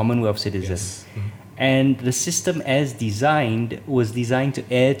there as a Commonwealth citizen. Yes. And the system as designed was designed to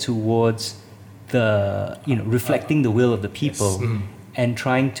err towards the, reflecting the will of the people and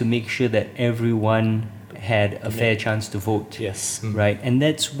trying to make sure that everyone had a fair chance to vote. Yes. Right? And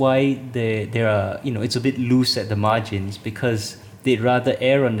that's why there are, it's a bit loose at the margins, because they'd rather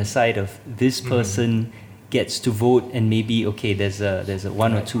err on the side of this person gets to vote, and maybe, there's a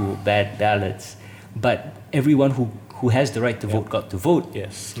one or two bad ballots, but everyone who has the right to vote got to vote.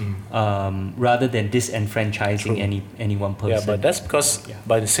 Yes. Rather than disenfranchising any one person. Yeah, but that's because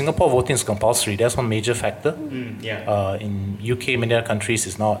by Singapore voting is compulsory. That's one major factor. In UK, many other countries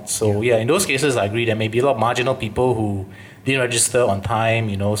it's not. So in those cases, I agree there may be a lot of marginal people who didn't register on time.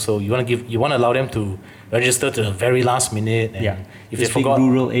 So you want to allow them to register to the very last minute. And if they forgot,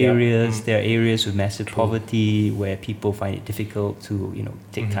 rural areas, there are areas with massive poverty where people find it difficult to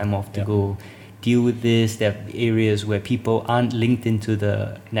take time off to go deal with this. There are areas where people aren't linked into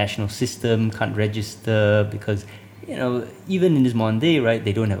the national system, can't register because, even in this modern day, right,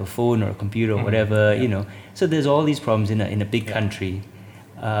 they don't have a phone or a computer or whatever, So there's all these problems in a big country,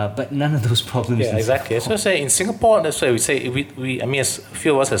 but none of those problems. Yeah, exactly. So I say in Singapore, that's why we say I mean, as a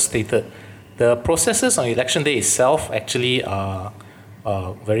few of us have stated, the processes on election day itself actually are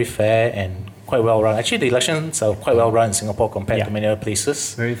very fair and quite well run. Actually, the elections are quite well run in Singapore compared to many other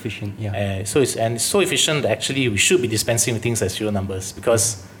places. Very efficient, So it's so efficient that actually we should be dispensing with things like serial numbers,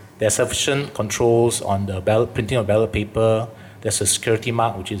 because there are sufficient controls on the printing of ballot paper. There's a security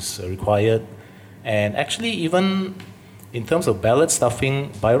mark which is required. And actually, even in terms of ballot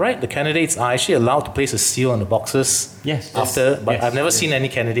stuffing, by right, the candidates are actually allowed to place a seal on the boxes. Yes. But I've never seen any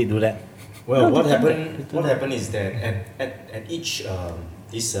candidate do that. Well, what happened is that at each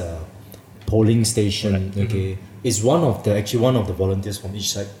this polling station, okay, is one of the volunteers from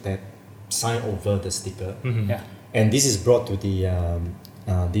each side that sign over the sticker, Yeah. and this is brought to the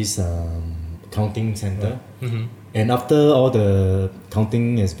counting center, and after all the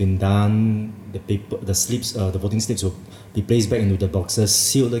counting has been done, the slips, the voting slips will be placed back into the boxes,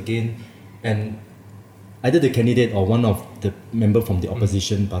 sealed again, and either the candidate or one of the member from the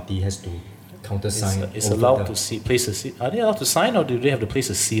opposition party has to countersign. It's over allowed the- to place a seal. Are they allowed to sign, or do they have to place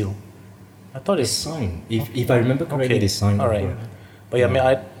a seal? I thought They it's sign. If I remember correctly, okay. they sign. All right. over. But yeah, I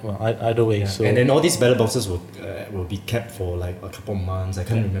mean, either way. Yeah. So And then all these ballot boxes will be kept for like a couple of months. I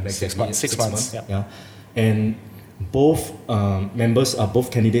can't remember exactly. 6 months. Yeah. And both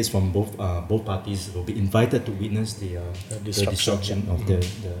both candidates from both parties will be invited to witness the destruction of the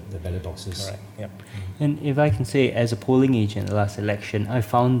ballot boxes. All right. Yeah. And if I can say, as a polling agent the last election, I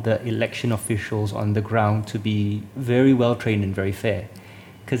found the election officials on the ground to be very well trained and very fair,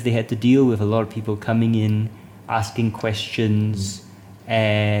 because they had to deal with a lot of people coming in, asking questions,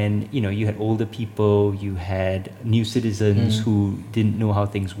 and you had older people, you had new citizens who didn't know how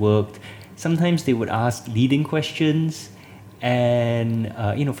things worked. Sometimes they would ask leading questions, and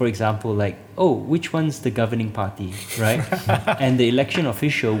for example, like, oh, which one's the governing party, right? And the election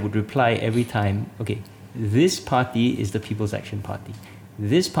official would reply every time, okay, this party is the People's Action Party,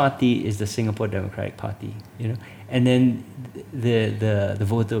 this party is the Singapore Democratic Party, and then the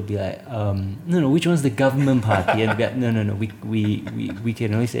voter will be like, no, which one's the government party? And no, we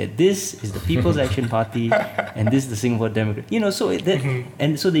can only say this is the People's Action Party, and this is the Singapore Democrat. So that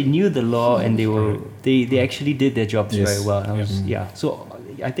and so they knew the law, and they actually did their jobs Yes. very well. And so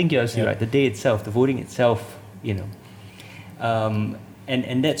I think you're absolutely right. The day itself, the voting itself,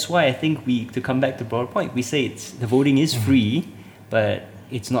 and that's why I think to come back to broad point, we say the voting is free, but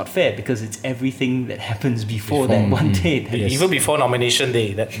it's not fair because it's everything that happens before that one day. Yes. Even before nomination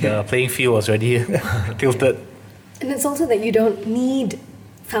day, that the playing field was already tilted. And it's also that you don't need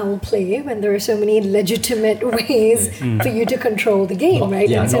foul play when there are so many legitimate ways for you to control the game, right?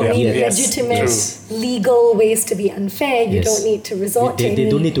 yeah, and so many yes, legitimate legal ways to be unfair. You Yes. don't need to resort to They any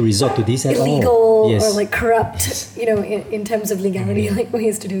don't need to resort to this at all. illegal Yes. or like corrupt, in terms of legality, like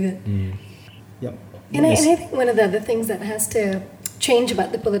ways to do that. Yep. And Yes. I think one of the other things that has to change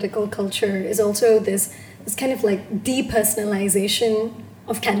about the political culture is also this kind of like depersonalization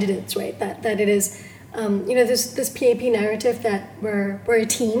of candidates, right? That it is, this PAP narrative that we're a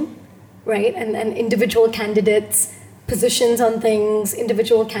team, right? And individual candidates' positions on things,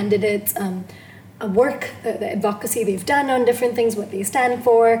 individual candidates' work, the advocacy they've done on different things, what they stand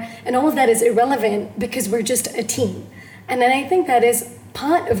for, and all of that is irrelevant because we're just a team. And then I think that is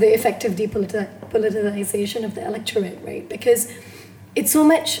part of the effective depoliticization of the electorate, right? Because it's so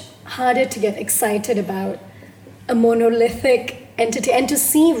much harder to get excited about a monolithic entity and to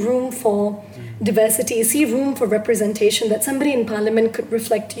see room for diversity, see room for representation, that somebody in parliament could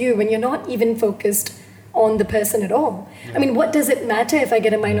reflect you when you're not even focused on the person at all. I mean, what does it matter if I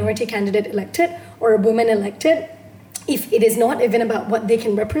get a minority candidate elected or a woman elected if it is not even about what they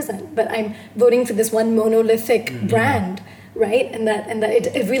can represent, but I'm voting for this one monolithic brand, right? And that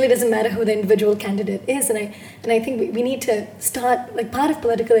it really doesn't matter who the individual candidate is. And I think we need to start, like, part of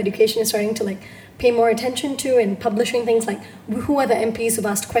political education is starting to like pay more attention to and publishing things like who are the MPs who've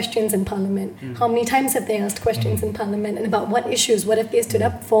asked questions in Parliament, how many times have they asked questions in Parliament, and about what issues, what if they stood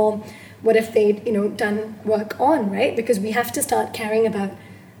up for, what if they'd done work on, right? Because we have to start caring about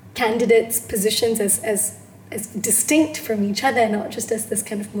candidates' positions as distinct from each other, not just as this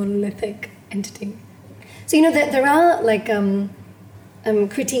kind of monolithic entity. So there are like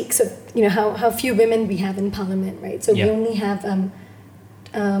critiques of how few women we have in Parliament, right? So we only have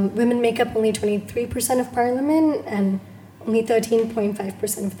women make up only 23% of Parliament and only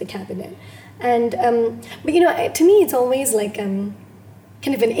 13.5% of the cabinet. And but to me it's always like kind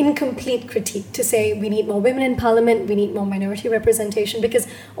of an incomplete critique to say we need more women in Parliament, we need more minority representation, because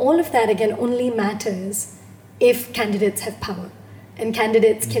all of that again only matters if candidates have power and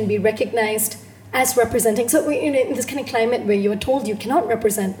candidates can be recognized as representing. So in this kind of climate where you're told you cannot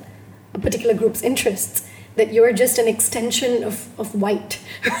represent a particular group's interests, that you're just an extension of white,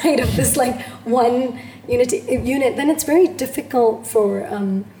 right? Of this like one unit, then it's very difficult for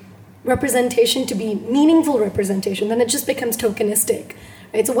representation to be meaningful representation. Then it just becomes tokenistic,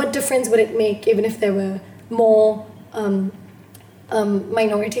 right? So what difference would it make even if there were more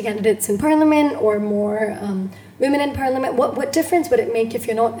minority candidates in parliament or more women in parliament? What difference would it make if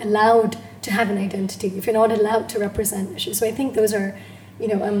you're not allowed to have an identity, if you're not allowed to represent issues? So I think those are,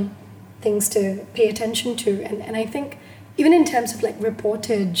 things to pay attention to. And I think even in terms of like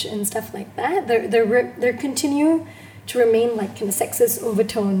reportage and stuff like that, there continue to remain like kind of sexist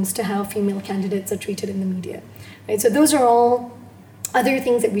overtones to how female candidates are treated in the media, right? So those are all other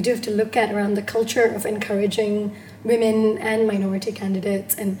things that we do have to look at around the culture of encouraging women and minority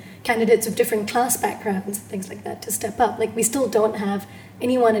candidates and candidates of different class backgrounds and things like that to step up. Like we still don't have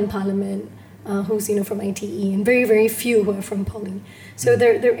anyone in parliament who's from ITE, and very, very few who are from poly. So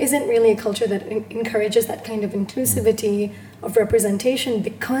there isn't really a culture that encourages that kind of inclusivity of representation,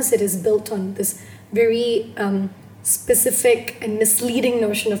 because it is built on this very specific and misleading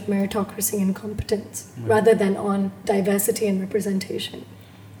notion of meritocracy and competence, rather than on diversity and representation.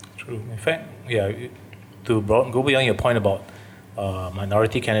 True. In fact, to go beyond your point about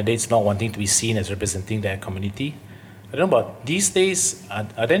minority candidates not wanting to be seen as representing their community, I don't know about these days,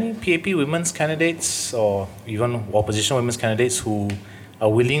 are there any PAP women's candidates or even opposition women's candidates who are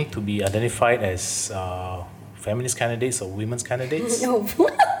willing to be identified as feminist candidates or women's candidates? No.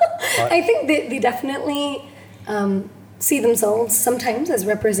 I think they definitely see themselves sometimes as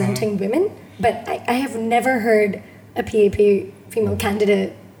representing women, but I have never heard a PAP female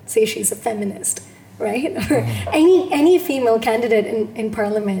candidate say she's a feminist, right? Or any female candidate in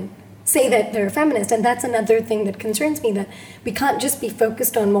parliament say that they're a feminist. And that's another thing that concerns me, that we can't just be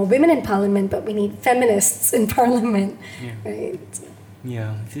focused on more women in parliament, but we need feminists in parliament, right?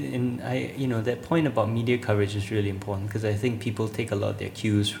 Yeah, and that point about media coverage is really important, because I think people take a lot of their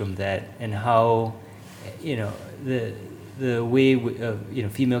cues from that, and how the way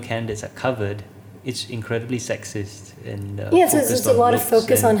female candidates are covered, it's incredibly sexist and yes, there's a lot of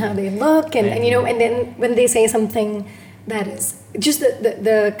focus on how they look, and then when they say something that is just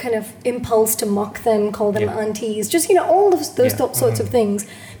the kind of impulse to mock them, call them aunties, just all those sorts of things.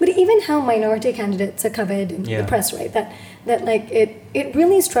 But even how minority candidates are covered in the press, right? That like it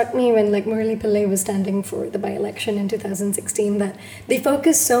really struck me when like Murali Pillai was standing for the by-election in 2016, that they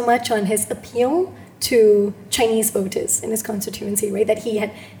focused so much on his appeal to Chinese voters in his constituency, right? That he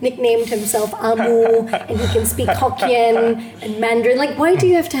had nicknamed himself Amu, and he can speak Hokkien and Mandarin. Like, why do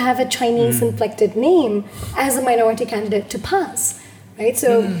you have to have a Chinese-inflected name as a minority candidate to pass, right?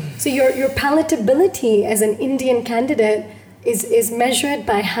 So your palatability as an Indian candidate is measured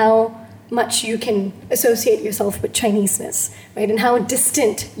by how much you can associate yourself with Chineseness, right? And how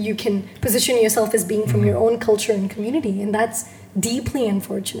distant you can position yourself as being from your own culture and community, and that's deeply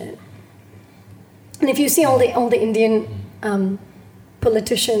unfortunate. And if you see all the Indian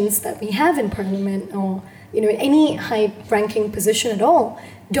politicians that we have in parliament, or in any high-ranking position at all,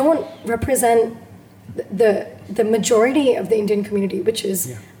 don't represent the majority of the Indian community, which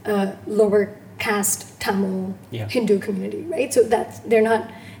is lower caste Tamil Hindu community, right? So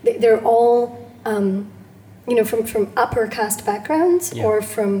they're all from upper caste backgrounds, or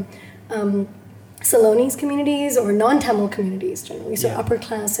from Salonese communities or non-Tamil communities generally. So upper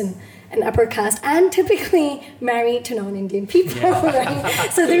class and upper caste, and typically married to non-Indian people, right?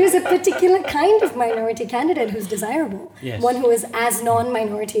 So there is a particular kind of minority candidate who's desirable, one who is as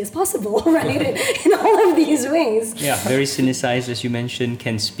non-minority as possible, right? in all of these ways. Yeah, very cynicized, as you mentioned,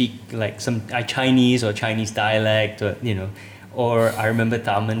 can speak like some Chinese or Chinese dialect, or I remember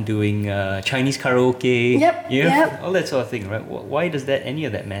Taman doing Chinese karaoke, all that sort of thing, right? Why does any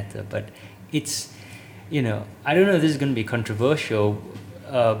of that matter? But it's, I don't know if this is going to be controversial,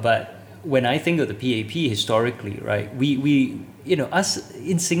 but when I think of the PAP historically, right, we us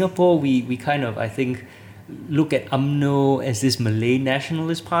in Singapore, we kind of, I think, look at UMNO as this Malay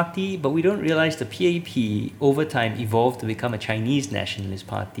nationalist party, but we don't realize the PAP over time evolved to become a Chinese nationalist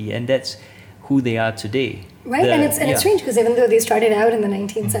party, and that's who they are today. Right, and it's strange, because even though they started out in the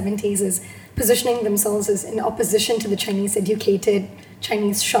 1970s as positioning themselves as in opposition to the Chinese educated,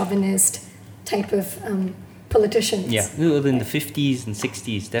 Chinese chauvinist type of politicians. Yeah, in the 50s and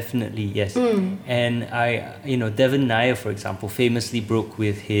 60s, definitely, yes. And Devon Nair, for example, famously broke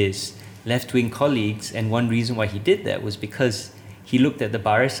with his left-wing colleagues, and one reason why he did that was because he looked at the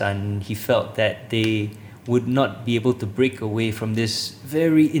Barisan and he felt that they would not be able to break away from this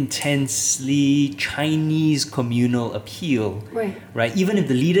very intensely Chinese communal appeal. Right? Even if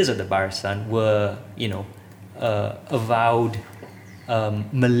the leaders of the Barisan were, avowed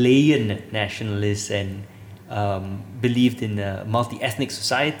Malayan nationalists and believed in a multi-ethnic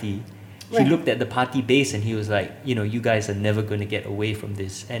society, he looked at the party base and he was like, you guys are never going to get away from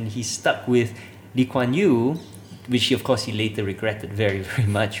this. And he stuck with Lee Kuan Yew which of course he later regretted very, very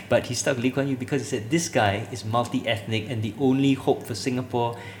much. But he stuck Lee Kuan Yew because he said this guy is multi-ethnic, and the only hope for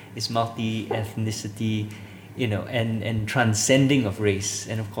Singapore is multi-ethnicity, and transcending of race.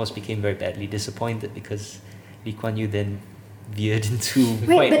 And of course became very badly disappointed because Lee Kuan Yew then veered into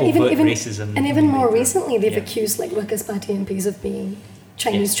quite overt racism. And even more recently, they've accused like workers' party MPs of being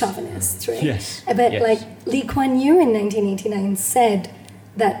Chinese chauvinists, right? Yes. But like Lee Kuan Yew in 1989 said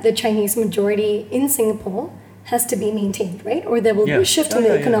that the Chinese majority in Singapore has to be maintained, right? Or there will be a shift in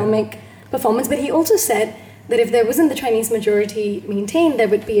the economic performance. But he also said that if there wasn't the Chinese majority maintained, there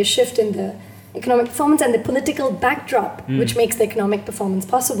would be a shift in the economic performance and the political backdrop, which makes the economic performance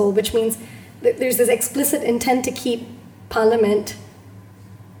possible, which means that there's this explicit intent to keep Parliament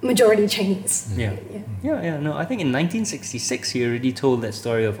majority Chinese. No, I think in 1966 he already told that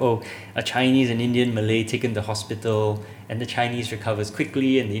story of a Chinese and Indian Malay taken to hospital, and the Chinese recovers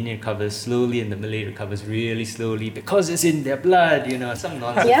quickly and the Indian recovers slowly and the Malay recovers really slowly because it's in their blood, some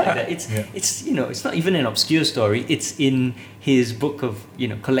nonsense like that. It's not even an obscure story. It's in his book of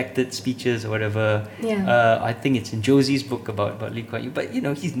collected speeches or whatever. I think it's in Josie's book about Lee Kuan Yew, but he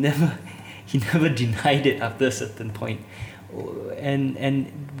never denied it after a certain point. And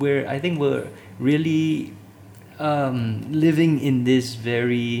we're really living in this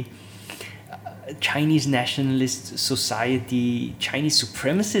very Chinese nationalist society, Chinese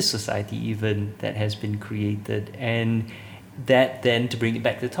supremacist society even, that has been created. And that then, to bring it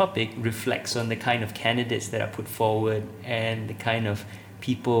back to the topic, reflects on the kind of candidates that are put forward and the kind of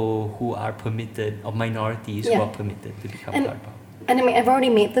people who are permitted, or minorities who are permitted to become part of power. And I mean, I've already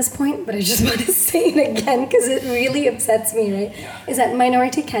made this point, but I just want to say it again because it really upsets me, right? Is that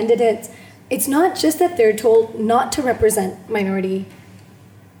minority candidates, it's not just that they're told not to represent minority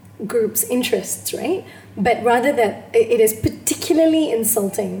groups' interests, right? But rather that it is particularly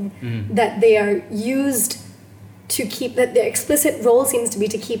insulting that they are used to keep, that their explicit role seems to be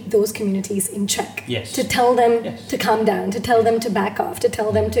to keep those communities in check. Yes. To tell them to calm down, to tell them to back off, to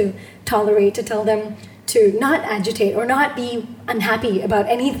tell them to tolerate, to tell them to not agitate or not be unhappy about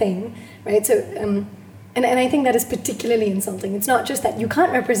anything, right? So, and I think that is particularly insulting. It's not just that you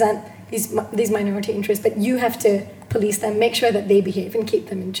can't represent these minority interests, but you have to police them, make sure that they behave and keep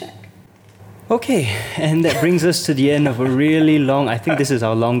them in check. Okay, and that brings us to the end of a really long, I think this is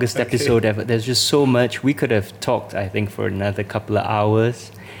our longest episode ever. There's just so much. We could have talked, I think, for another couple of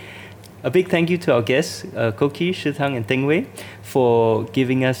hours. A big thank you to our guests, Koki, Shitang, and Teng Wei, for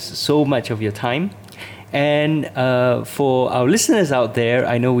giving us so much of your time. And for our listeners out there,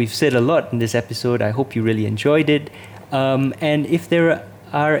 I know we've said a lot in this episode. I hope you really enjoyed it. And if there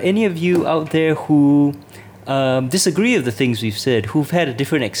are any of you out there who disagree with the things we've said, who've had a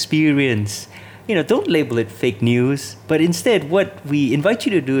different experience, don't label it fake news. But instead, what we invite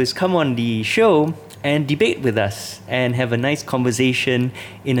you to do is come on the show and debate with us and have a nice conversation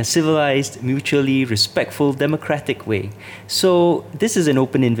in a civilized, mutually respectful, democratic way. So this is an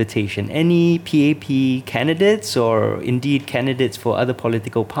open invitation. Any PAP candidates, or indeed candidates for other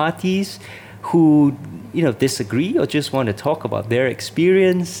political parties who disagree or just want to talk about their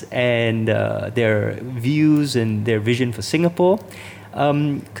experience and their views and their vision for Singapore,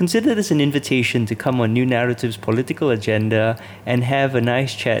 consider this an invitation to come on New Narratives Political Agenda and have a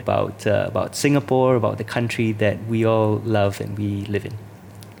nice chat about Singapore, about the country that we all love and we live in.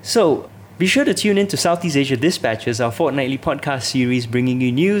 So be sure to tune in to Southeast Asia Dispatches, our fortnightly podcast series bringing you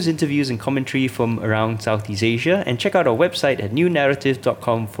news, interviews and commentary from around Southeast Asia, and check out our website at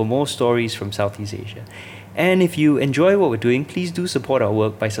newnarrative.com for more stories from Southeast Asia. And if you enjoy what we're doing, please do support our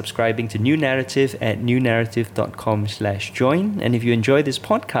work by subscribing to New Narrative at newnarrative.com/join. And if you enjoy this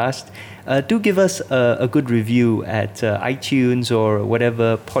podcast, do give us a good review at iTunes or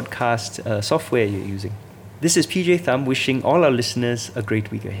whatever podcast software you're using. This is PJ Thum wishing all our listeners a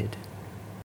great week ahead.